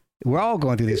alone. We're all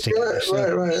going through this together.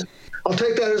 Right. I'll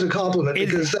take that as a compliment,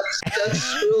 because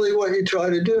that's really what you try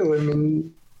to do. I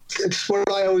mean, it's what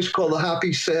I always call the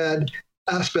happy, sad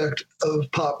aspect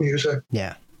of pop music.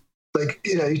 Yeah. Like,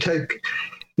 you take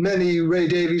many Ray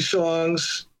Davies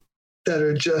songs that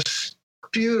are just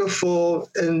beautiful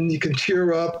and you can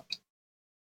tear up,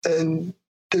 and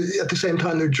at the same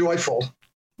time they're joyful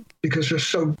because they're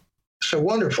so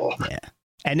wonderful. Yeah.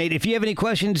 And Nate, if you have any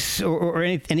questions or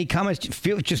any comments,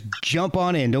 just jump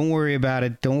on in. Don't worry about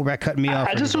it. Don't worry about cutting me off.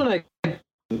 I just want to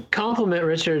compliment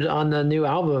Richard on the new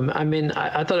album. I mean,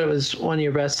 I thought it was one of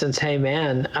your best since Hey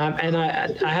Man. And I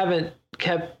haven't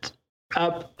kept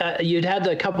up. You'd had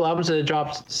a couple albums that had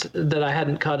dropped that I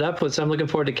hadn't caught up with, so I'm looking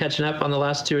forward to catching up on the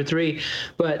last 2 or 3.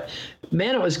 But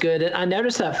man, it was good. And I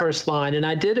noticed that first line, and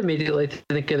I did immediately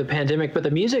think of the pandemic. But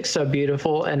the music's so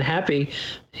beautiful and happy.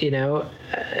 You know,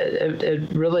 it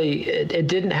really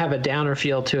didn't have a downer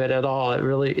feel to it at all. It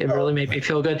really made me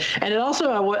feel good. And it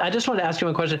also, I just wanted to ask you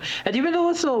one question. Have you been to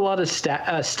listen to a lot of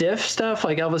stiff stuff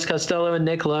like Elvis Costello and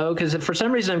Nick Lowe? Because for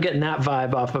some reason I'm getting that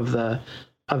vibe off of the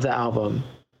album.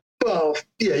 Well,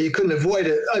 yeah, you couldn't avoid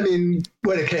it. I mean,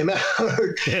 when it came out,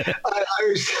 I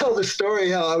always tell the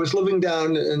story how I was living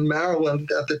down in Maryland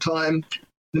at the time,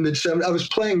 in the mid-70s. I was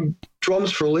playing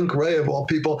drums for Link Wray, of all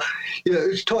people. You know,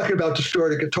 he's talking about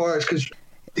distorted guitars, because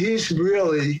he's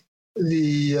really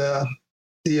the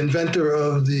inventor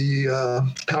of the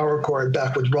power chord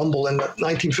backwards rumble in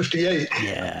 1958.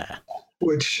 Yeah.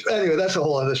 Which, anyway, that's a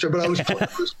whole other story. But I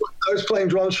was playing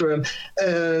drums for him,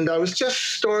 and I was just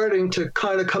starting to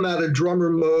kind of come out of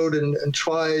drummer mode and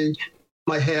try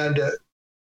my hand at,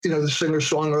 you know, the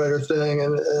singer-songwriter thing,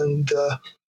 and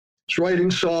was writing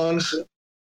songs.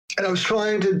 And I was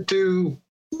trying to do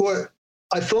what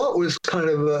I thought was kind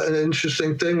of an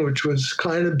interesting thing, which was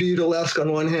kind of Beatlesque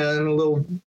on one hand, a little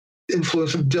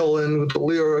influence of Dylan with the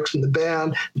lyrics and the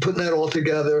band, and putting that all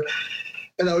together.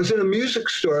 And I was in a music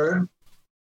store,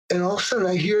 and all of a sudden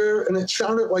I hear, and it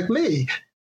sounded like me.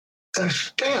 And I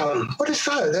said, damn, what is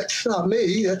that? That's not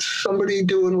me. That's somebody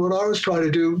doing what I was trying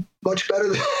to do much better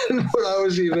than what I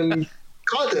was even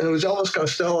caught. And it was Elvis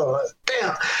Costello.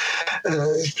 Damn. And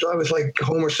I was like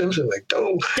Homer Simpson, like,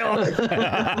 don't.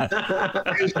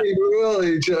 Because he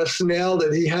really just nailed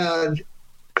it. He had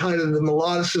kind of the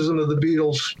melodicism of the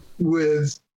Beatles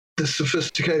with the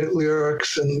sophisticated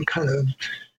lyrics and kind of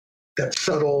that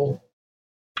subtle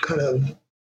kind of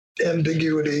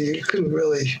ambiguity. You couldn't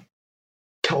really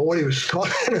tell what he was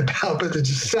talking about, but it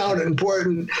just sounded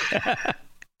important.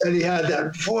 And he had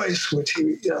that voice, which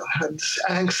he, you know, had this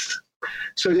angst.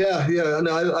 So yeah,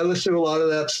 no, I listened to a lot of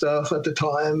that stuff at the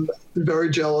time.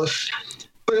 Very jealous,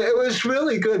 but it was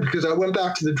really good because I went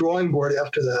back to the drawing board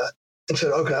after that and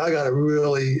said, okay, I got to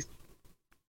really,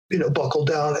 you know, buckle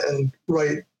down and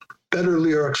write better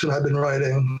lyrics than I've been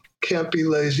writing. Can't be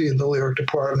lazy in the lyric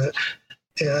department.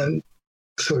 And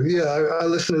so, yeah, I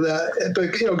listened to that.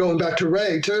 But, you know, going back to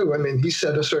Ray, too, I mean, he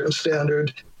set a certain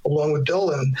standard along with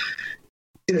Dylan.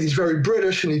 You know, he's very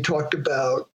British, and he talked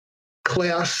about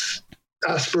class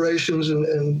aspirations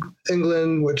in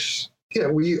England, which, you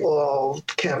know, we all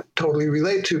can't totally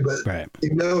relate to, but right.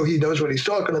 You know, he knows what he's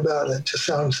talking about. And it just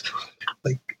sounds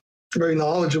like very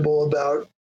knowledgeable about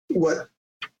what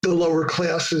the lower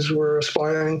classes were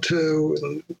aspiring to,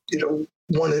 and, you know,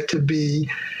 wanted to be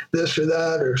this or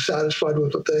that, or satisfied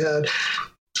with what they had.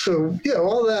 So, yeah,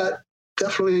 all that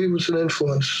definitely was an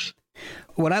influence.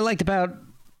 What I liked about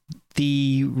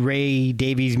the Ray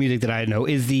Davies music that I know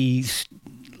is the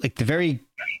very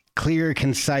clear,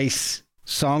 concise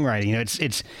songwriting. You know,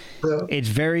 it's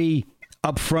very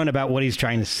upfront about what he's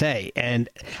trying to say, and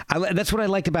that's what I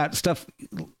liked about stuff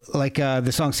like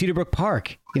the song Cedarbrook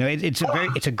Park. You know,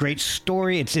 it's a great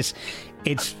story.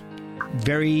 It's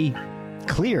very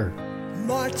clear.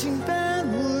 Marching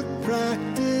band would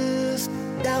practice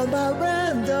down by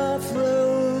Randolph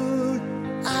Road.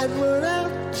 I'd run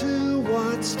out to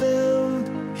watch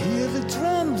them, hear the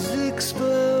drums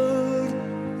explode.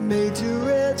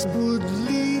 Majorettes would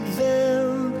lead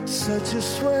them, such a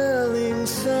swelling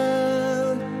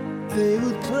sound. They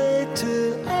would play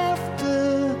till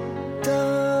after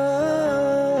dark.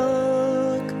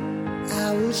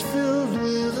 I was filled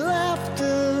with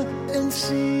laughter and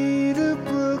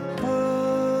Cedarbrook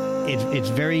Park. It's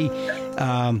very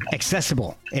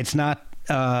accessible. It's not.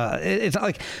 It's not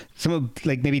like some of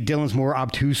maybe Dylan's more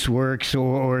obtuse works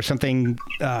or something.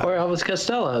 Or Elvis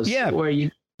Costello's. Yeah, where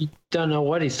you don't know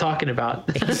what he's talking about.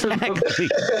 Exactly.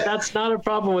 That's not a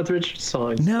problem with Richard's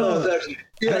songs. No.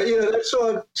 That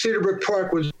song Cedarbrook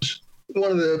Park was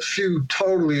one of the few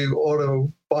totally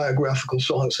autobiographical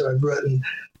songs that I've written,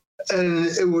 and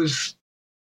it was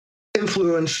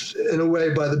influenced in a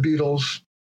way by the Beatles'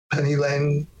 Penny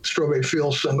Lane Strawberry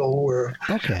Fields single, where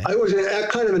I was in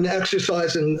kind of an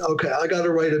exercise in, okay, I got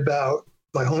to write about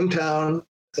my hometown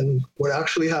and what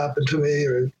actually happened to me,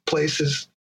 or places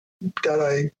that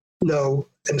I know.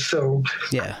 And so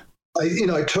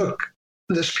I took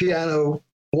this piano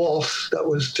waltz that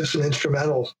was just an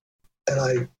instrumental, and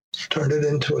I turned it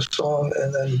into a song.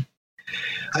 And then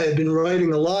I had been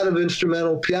writing a lot of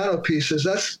instrumental piano pieces.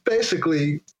 That's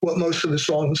basically what most of the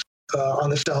songs on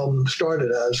this album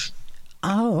started as.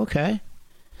 Oh, okay.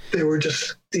 They were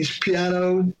just these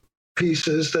piano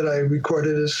pieces that I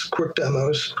recorded as quick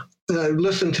demos. and I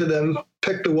listened to them,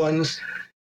 pick the ones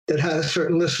that had a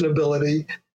certain listenability.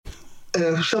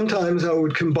 And sometimes I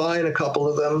would combine a couple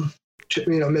of them,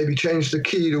 maybe change the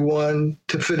key to one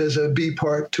to fit as a B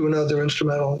part to another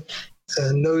instrumental.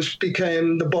 And those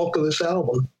became the bulk of this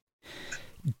album.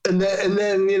 And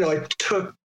then I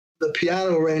took the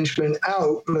piano arrangement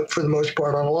out for the most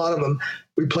part on a lot of them,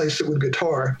 replaced it with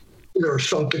guitar, or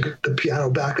sunk the piano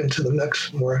back into the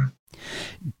mix more.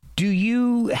 Do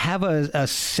you have a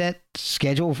set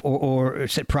schedule or a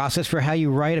set process for how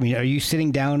you write? I mean, are you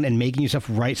sitting down and making yourself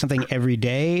write something every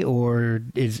day, or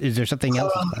is there something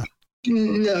else?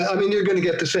 No, I mean, you're going to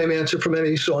get the same answer from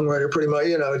any songwriter pretty much,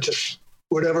 just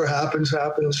whatever happens.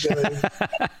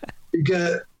 You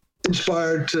get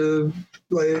inspired to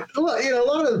write. A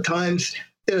lot of the times,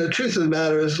 the truth of the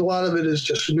matter is a lot of it is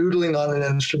just noodling on an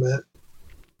instrument.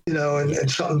 And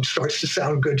something starts to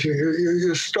sound good to you.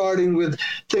 You're starting with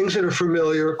things that are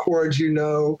familiar, chords and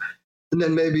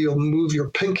then maybe you'll move your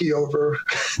pinky over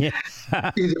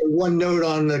either one note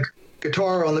on the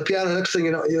guitar or on the piano. Next thing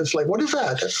you know, it's like, what is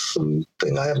that? That's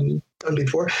something I haven't done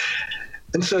before.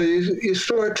 And so you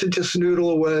start to just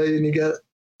noodle away, and you get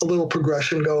a little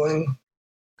progression going,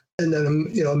 and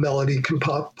then a melody can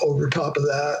pop over top of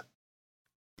that.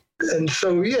 And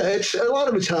so, it's a lot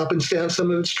of it's happenstance, some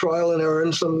of it's trial and error,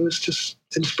 and some of it's just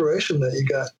inspiration that you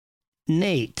got.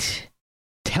 Nate,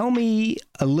 tell me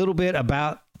a little bit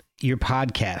about your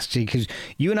podcast, because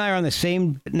you and I are on the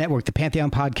same network, the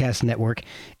Pantheon Podcast Network,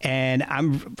 and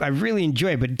I really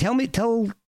enjoy it. But tell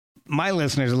my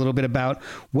listeners a little bit about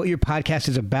what your podcast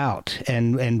is about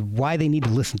and why they need to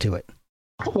listen to it.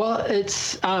 Well,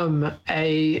 it's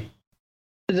the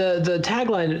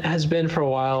tagline has been for a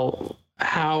while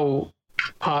how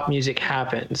pop music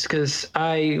happens, because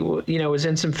I was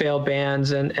in some failed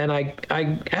bands, and I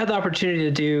had the opportunity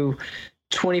to do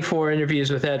 24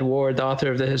 interviews with Ed Ward, the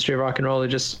author of The History of Rock and Roll, who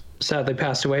just sadly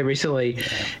passed away recently.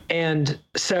 And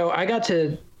so I got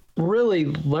to really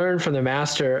learn from the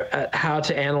master at how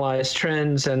to analyze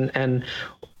trends and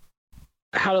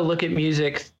how to look at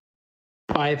music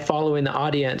by following the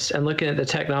audience and looking at the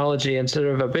technology and sort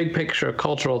of a big picture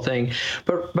cultural thing.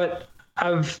 But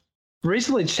I've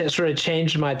recently sort of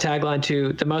changed my tagline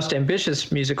to the most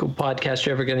ambitious musical podcast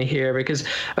you're ever going to hear, because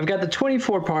I've got the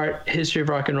 24-part History of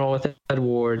Rock and Roll with Ed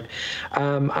Ward.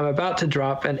 I'm about to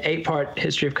drop an 8-part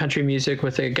History of Country Music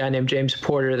with a guy named James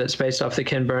Porter that's based off the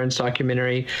Ken Burns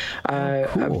documentary.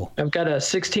 Cool. I've got a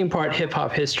 16-part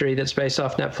hip-hop history that's based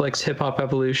off Netflix Hip Hop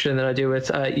Evolution that I do with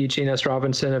Eugene S.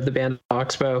 Robinson of the band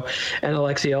Oxbow and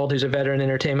Alexi Old, who's a veteran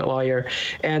entertainment lawyer.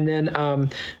 And then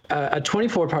a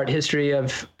 24-part history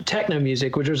of techno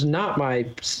music, which was not my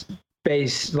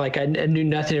space. Like I knew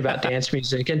nothing about dance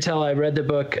music until I read the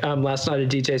book Last Night a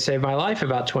DJ Saved My Life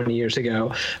about 20 years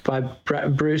ago by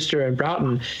Brewster and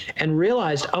Broughton, and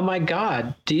realized, oh my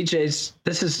God, DJs,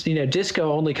 this is,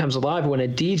 disco only comes alive when a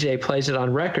DJ plays it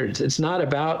on records. It's not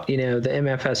about, the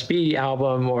MFSB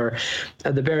album or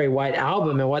the Barry White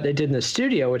album and what they did in the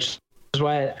studio, which is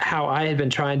how I had been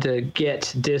trying to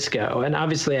get disco. And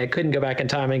obviously I couldn't go back in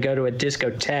time and go to a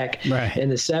discotheque in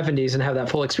the 70s and have that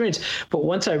full experience. But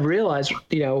once I realized,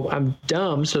 I'm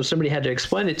dumb, so somebody had to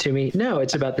explain it to me. No,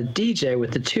 it's about the DJ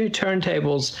with the 2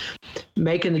 turntables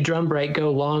making the drum break go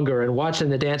longer and watching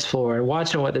the dance floor and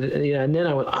watching what and then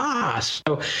I went,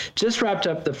 so just wrapped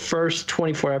up the first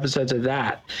 24 episodes of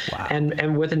that. Wow.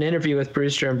 And with an interview with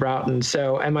Brewster and Broughton.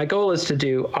 And my goal is to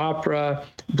do opera,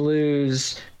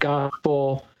 blues,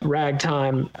 gospel,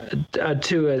 ragtime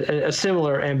to a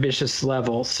similar ambitious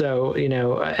level. So,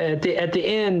 at the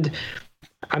end,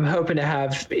 I'm hoping to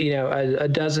have, a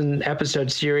dozen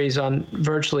episode series on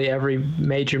virtually every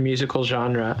major musical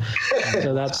genre.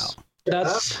 So that's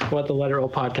what the Let It Roll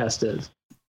podcast is.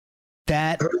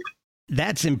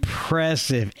 That's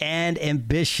impressive and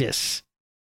ambitious.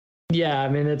 Yeah, I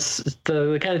mean, it's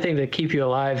the kind of thing that keep you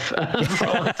alive for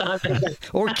a long time.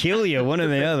 Or kill you, one or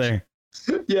the other.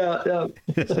 Yeah.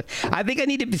 I think I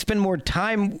need to spend more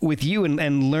time with you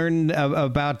and learn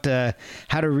about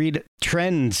how to read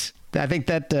trends. I think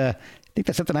that's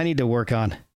something I need to work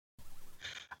on.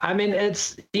 I mean,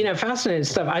 it's, fascinating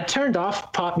stuff. I turned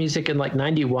off pop music in like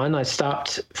 91. I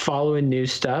stopped following new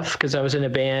stuff because I was in a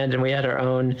band and we had our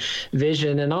own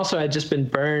vision. And also I'd just been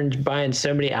burned buying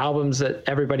so many albums that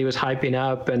everybody was hyping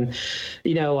up. And,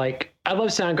 I love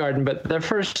Soundgarden, but their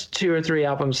first 2 or 3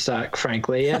 albums suck,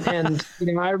 frankly. And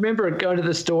I remember going to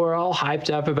the store all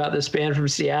hyped up about this band from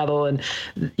Seattle and,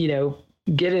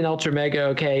 getting Ultra Mega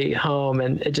OK home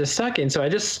and it just sucking. So I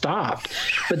just stopped.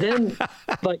 But then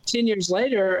 10 years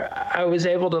later, I was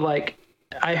able to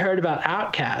I heard about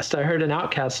Outkast. I heard an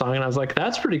Outkast song and I was like,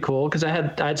 that's pretty cool. Cause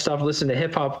I'd stopped listening to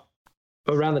hip hop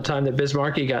around the time that Biz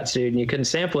Markie got sued and you couldn't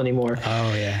sample anymore.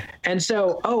 Oh yeah. And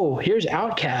so, here's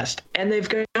Outkast, and they've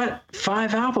got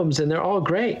 5 albums, and they're all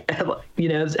great.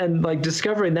 And like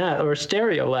discovering that, or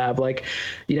Stereolab, like,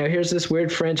 here's this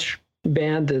weird French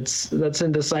band that's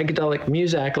into psychedelic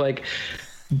music, like,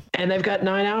 and they've got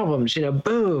 9 albums.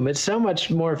 Boom! It's so much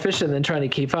more efficient than trying to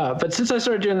keep up. But since I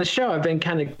started doing the show, I've been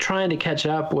kind of trying to catch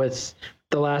up with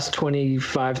the last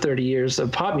 25, 30 years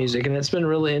of pop music. And it's been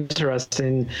really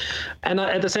interesting. And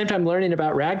at the same time, learning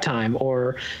about ragtime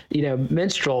or,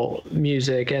 minstrel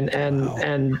music.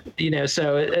 And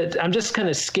so I'm just kind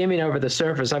of skimming over the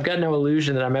surface. I've got no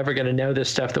illusion that I'm ever going to know this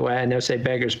stuff the way I know, say,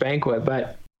 Beggar's Banquet.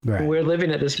 But we're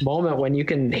living at this moment when you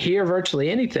can hear virtually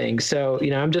anything. So,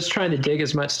 I'm just trying to dig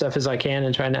as much stuff as I can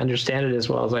and trying to understand it as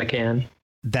well as I can.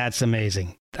 That's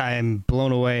amazing. I'm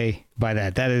blown away by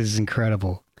that. That is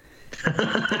incredible.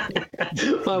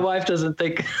 My wife doesn't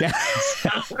think.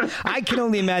 I can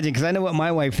only imagine, because I know what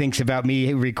my wife thinks about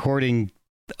me recording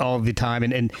all the time,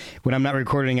 and when I'm not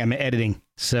recording, I'm editing.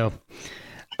 So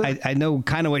I know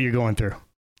kind of what you're going through.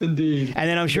 Indeed. And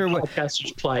then I'm sure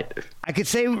podcaster's plight. I could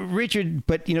say Richard,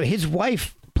 but his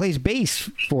wife plays bass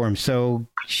for him, so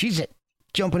she's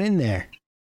jumping in there.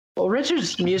 Well,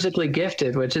 Richard's musically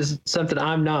gifted, which is something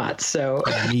I'm not. So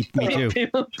me too.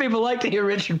 People like to hear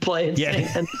Richard play and sing.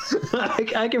 And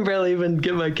I can barely even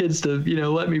get my kids to,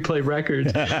 let me play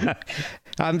records.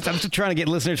 I'm still trying to get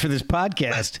listeners for this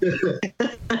podcast.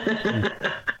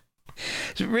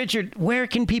 So Richard, where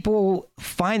can people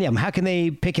find them? How can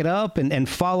they pick it up and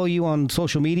follow you on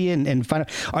social media and find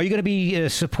out? Are you going to be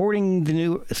supporting the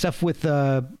new stuff with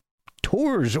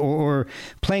tours or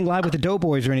playing live with the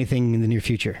Doughboys or anything in the near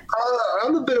future?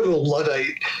 I'm a bit of a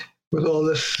Luddite with all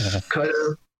this kind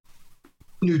of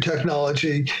new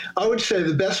technology. I would say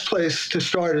the best place to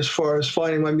start as far as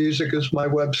finding my music is my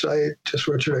website, just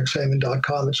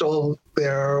richardxheyman.com. It's all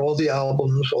there, all the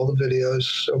albums, all the videos.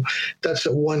 So that's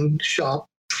a one shop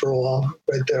for all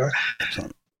right there.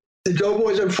 Excellent. The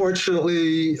Doughboys,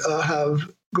 unfortunately, have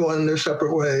gone their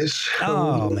separate ways.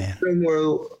 Oh, man. No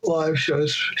more live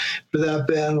shows for that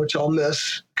band, which I'll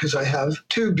miss because I have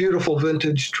 2 beautiful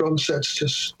vintage drum sets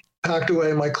just packed away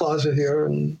in my closet here.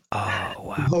 And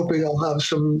I'm hoping I'll have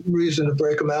some reason to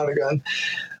break them out again.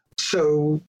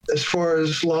 So as far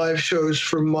as live shows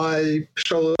for my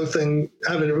solo thing,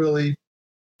 I haven't really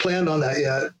planned on that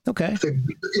yet. Okay.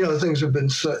 Things have been in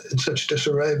such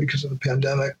disarray because of the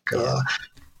pandemic. Yeah.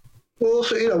 We'll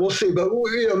see, but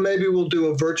maybe we'll do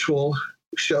a virtual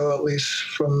show, at least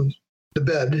from the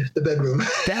bedroom.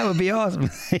 That would be awesome.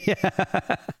 Yeah.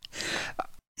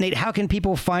 Nate, how can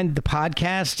people find the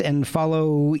podcast and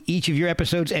follow each of your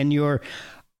episodes and your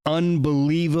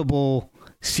unbelievable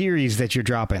series that you're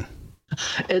dropping?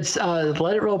 It's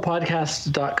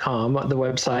letitrollpodcast.com, the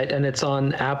website, and it's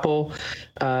on Apple,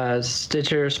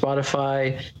 Stitcher,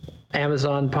 Spotify,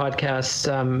 Amazon Podcasts.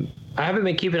 I haven't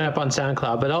been keeping up on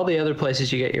SoundCloud, but all the other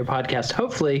places you get your podcast,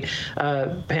 hopefully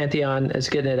Pantheon is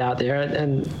getting it out there.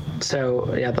 And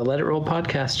so, yeah, the Let It Roll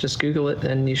podcast, just Google it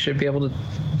and you should be able to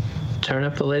turn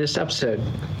up the latest episode.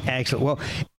 Excellent. Well,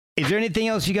 is there anything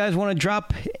else you guys want to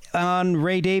drop on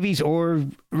Ray Davies or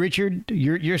Richard,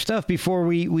 your stuff before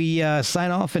we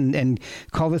sign off and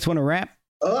call this one a wrap?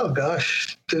 Oh,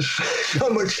 gosh, there's so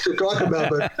much to talk about,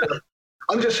 but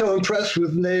I'm just so impressed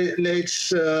with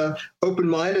Nate's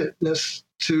open-mindedness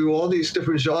to all these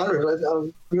different genres.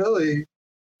 I'm really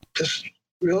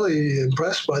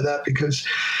impressed by that because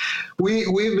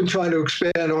we've been trying to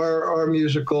expand our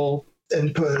musical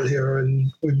input here,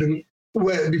 and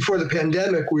before the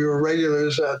pandemic, we were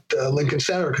regulars at Lincoln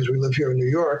Center because we live here in New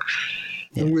York,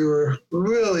 and we were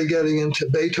really getting into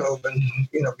Beethoven,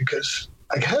 because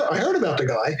I heard about the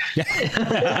guy.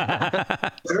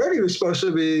 I heard he was supposed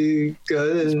to be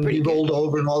good and he rolled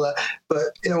over and all that.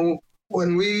 But,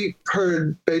 when we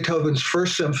heard Beethoven's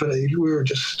First Symphony, we were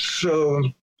just so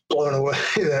blown away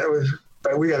that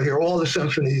we got to hear all the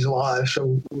symphonies live.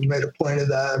 So we made a point of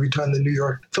that. Every time the New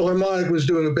York Philharmonic was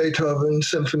doing a Beethoven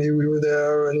symphony, we were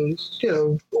there. And,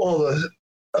 all the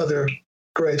other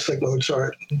greats like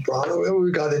Mozart and Brahms,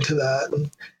 we got into that. And,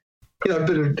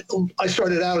 I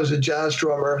started out as a jazz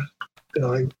drummer.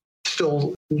 I'm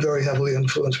still very heavily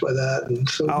influenced by that. And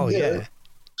so,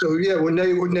 when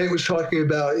Nate was talking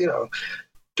about,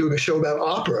 doing a show about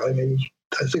opera, I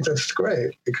think that's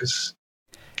great because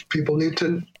people need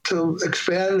to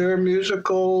expand their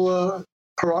musical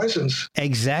horizons.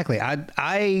 Exactly.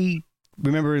 I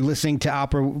remember listening to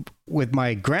opera with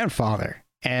my grandfather,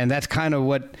 and that's kind of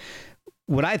what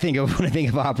I think of when I think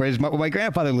of opera is what my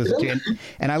grandfather listened to.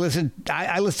 And I listened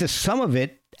to some of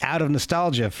it out of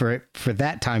nostalgia for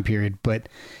that time period, but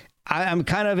I'm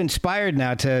kind of inspired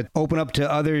now to open up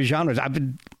to other genres. I've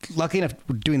been lucky enough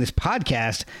doing this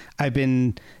podcast. I've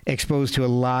been exposed to a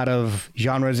lot of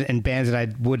genres and bands that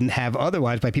I wouldn't have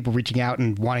otherwise by people reaching out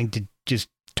and wanting to just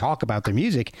talk about their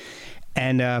music.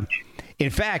 And in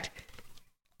fact,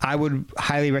 I would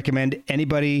highly recommend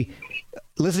anybody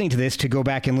listening to this to go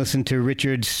back and listen to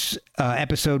Richard's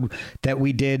episode that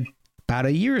we did about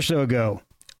a year or so ago.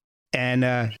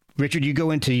 And Richard, you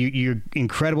go into your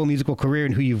incredible musical career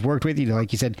and who you've worked with. You know,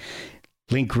 like you said,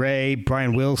 Link Wray,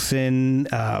 Brian Wilson,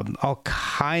 all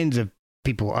kinds of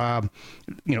people.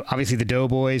 You know, obviously the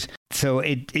Doughboys. So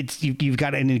you've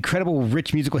got an incredible,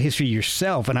 rich musical history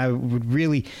yourself, and I would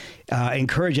really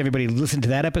encourage everybody to listen to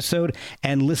that episode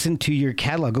and listen to your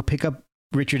catalog. Go pick up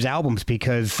Richard's albums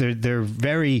because they're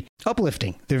very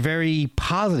uplifting. They're very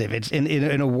positive. It's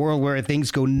in a world where things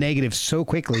go negative so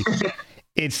quickly.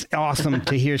 It's awesome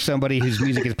to hear somebody whose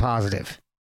music is positive.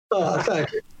 Oh,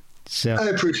 thank you. So I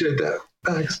appreciate that.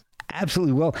 Thanks.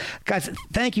 Absolutely. Well, guys,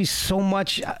 thank you so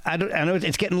much. I know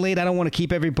it's getting late. I don't want to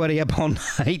keep everybody up all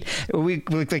night. We,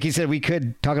 like you said, we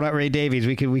could talk about Ray Davies.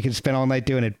 We could spend all night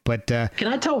doing it. But can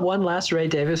I tell one last Ray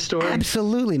Davies story?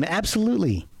 Absolutely, man.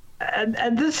 Absolutely.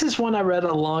 And this is one I read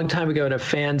a long time ago in a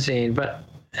fanzine, but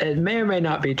it may or may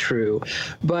not be true.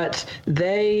 But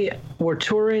they were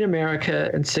touring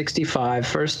America in '65,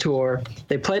 first tour.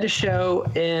 They played a show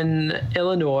in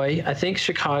Illinois, I think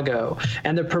Chicago,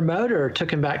 and the promoter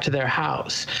took him back to their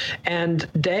house. And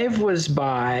Dave was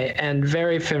by and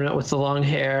very feminine with the long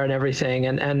hair and everything.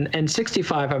 And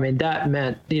 65, I mean, that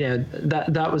meant, you know,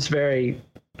 that was very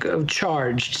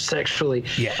charged sexually.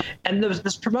 Yeah. And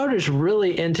this promoter's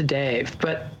really into Dave,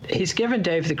 but he's given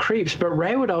Dave the creeps, but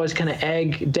Ray would always kind of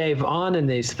egg Dave on in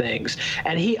these things.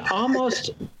 And he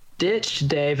almost ditched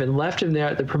Dave and left him there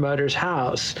at the promoter's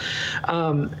house.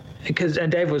 And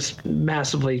Dave was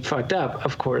massively fucked up,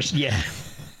 of course. Yeah.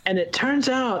 And it turns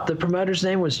out the promoter's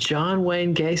name was John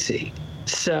Wayne Gacy.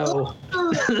 So,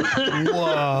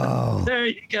 whoa! There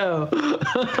you go.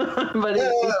 But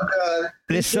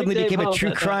this suddenly became a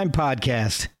true crime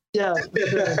podcast. Yeah,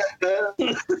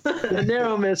 a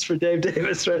narrow miss for Dave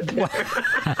Davis right there.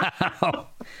 Wow.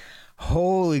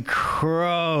 Holy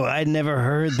crow! I'd never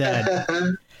heard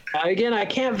that. Again, I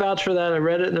can't vouch for that. I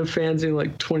read it in a fanzine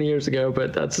like 20 years ago,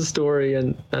 but that's a story,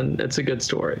 and it's a good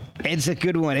story. It's a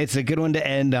good one. It's a good one to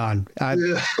end on. Guys.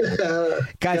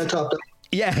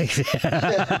 Yeah.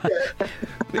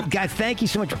 Guys, thank you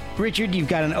so much. Richard, you've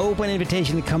got an open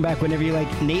invitation to come back whenever you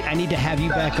like. Nate, I need to have you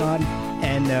back on.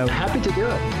 And happy to do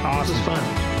it. Awesome. This was fun.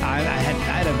 I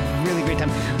had a really great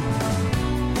time.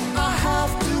 I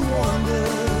have to wonder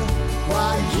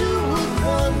why you would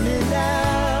want me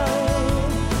now.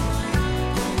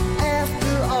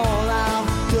 After all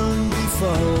I've done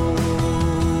before.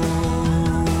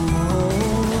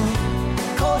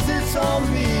 'Cause it's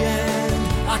on me and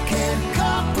I can't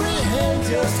comprehend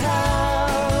just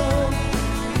how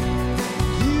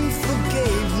you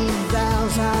forgave the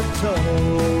vows I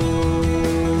told.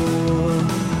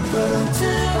 But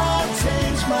until I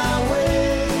change my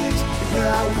ways,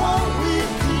 I won't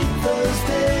repeat those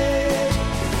days.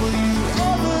 Will you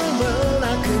ever learn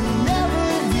I could never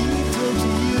be good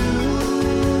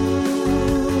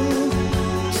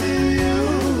to you?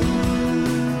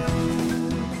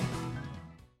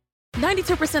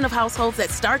 92% of households that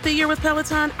start the year with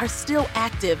Peloton are still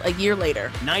active a year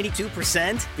later.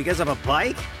 92% because of a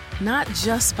bike? Not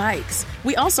just bikes.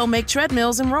 We also make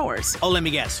treadmills and rowers. Oh, let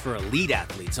me guess, for elite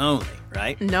athletes only,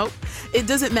 right? Nope. It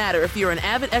doesn't matter if you're an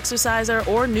avid exerciser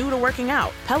or new to working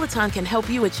out. Peloton can help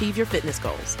you achieve your fitness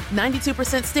goals.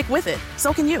 92% stick with it.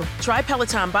 So can you. Try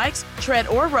Peloton bikes, tread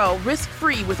or row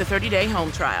risk-free with a 30-day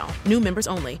home trial. New members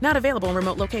only. Not available in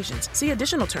remote locations. See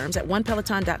additional terms at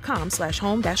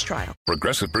onepeloton.com/home-trial.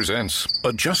 Progressive presents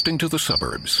Adjusting to the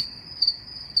Suburbs.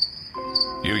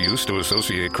 You used to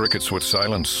associate crickets with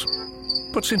silence.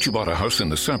 But since you bought a house in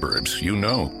the suburbs, you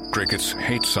know crickets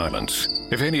hate silence.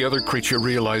 If any other creature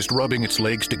realized rubbing its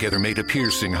legs together made a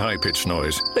piercing, high-pitched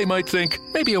noise, they might think,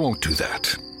 maybe I won't do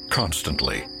that.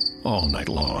 Constantly. All night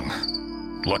long.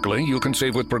 Luckily, you can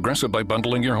save with Progressive by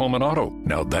bundling your home and auto.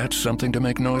 Now that's something to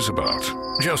make noise about.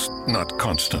 Just not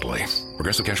constantly.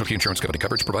 Progressive Casualty Insurance Company.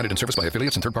 Coverage provided and serviced by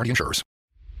affiliates and third-party insurers.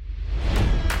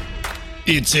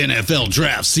 It's NFL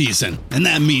draft season, and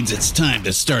that means it's time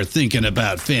to start thinking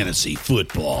about fantasy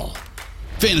football.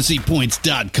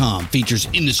 FantasyPoints.com features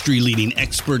industry-leading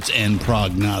experts and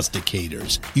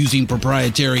prognosticators using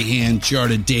proprietary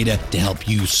hand-charted data to help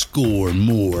you score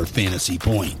more fantasy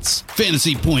points.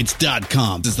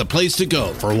 FantasyPoints.com is the place to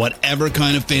go for whatever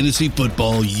kind of fantasy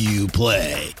football you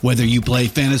play. Whether you play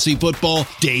fantasy football,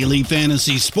 daily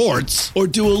fantasy sports, or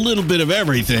do a little bit of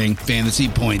everything, Fantasy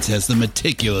Points has the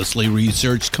meticulously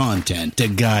researched content to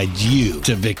guide you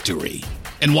to victory.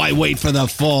 And why wait for the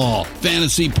fall?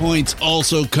 Fantasy Points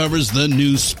also covers the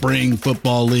new spring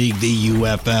football league, the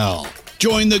UFL.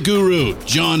 Join the guru,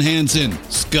 John Hansen,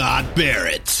 Scott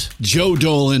Barrett, Joe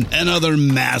Dolan, and other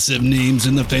massive names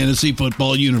in the fantasy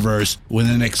football universe with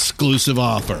an exclusive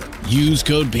offer. Use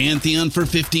code Pantheon for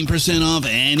 15% off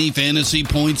any Fantasy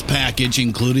Points package,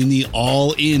 including the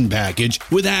all-in package,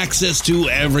 with access to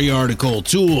every article,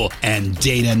 tool, and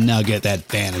data nugget that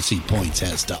Fantasy Points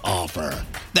has to offer.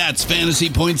 That's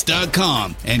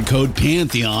FantasyPoints.com and code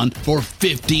Pantheon for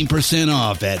 15%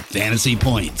 off at Fantasy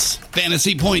Points.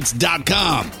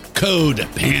 FantasyPoints.com, code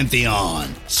Pantheon.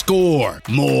 Score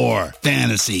more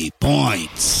fantasy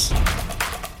points.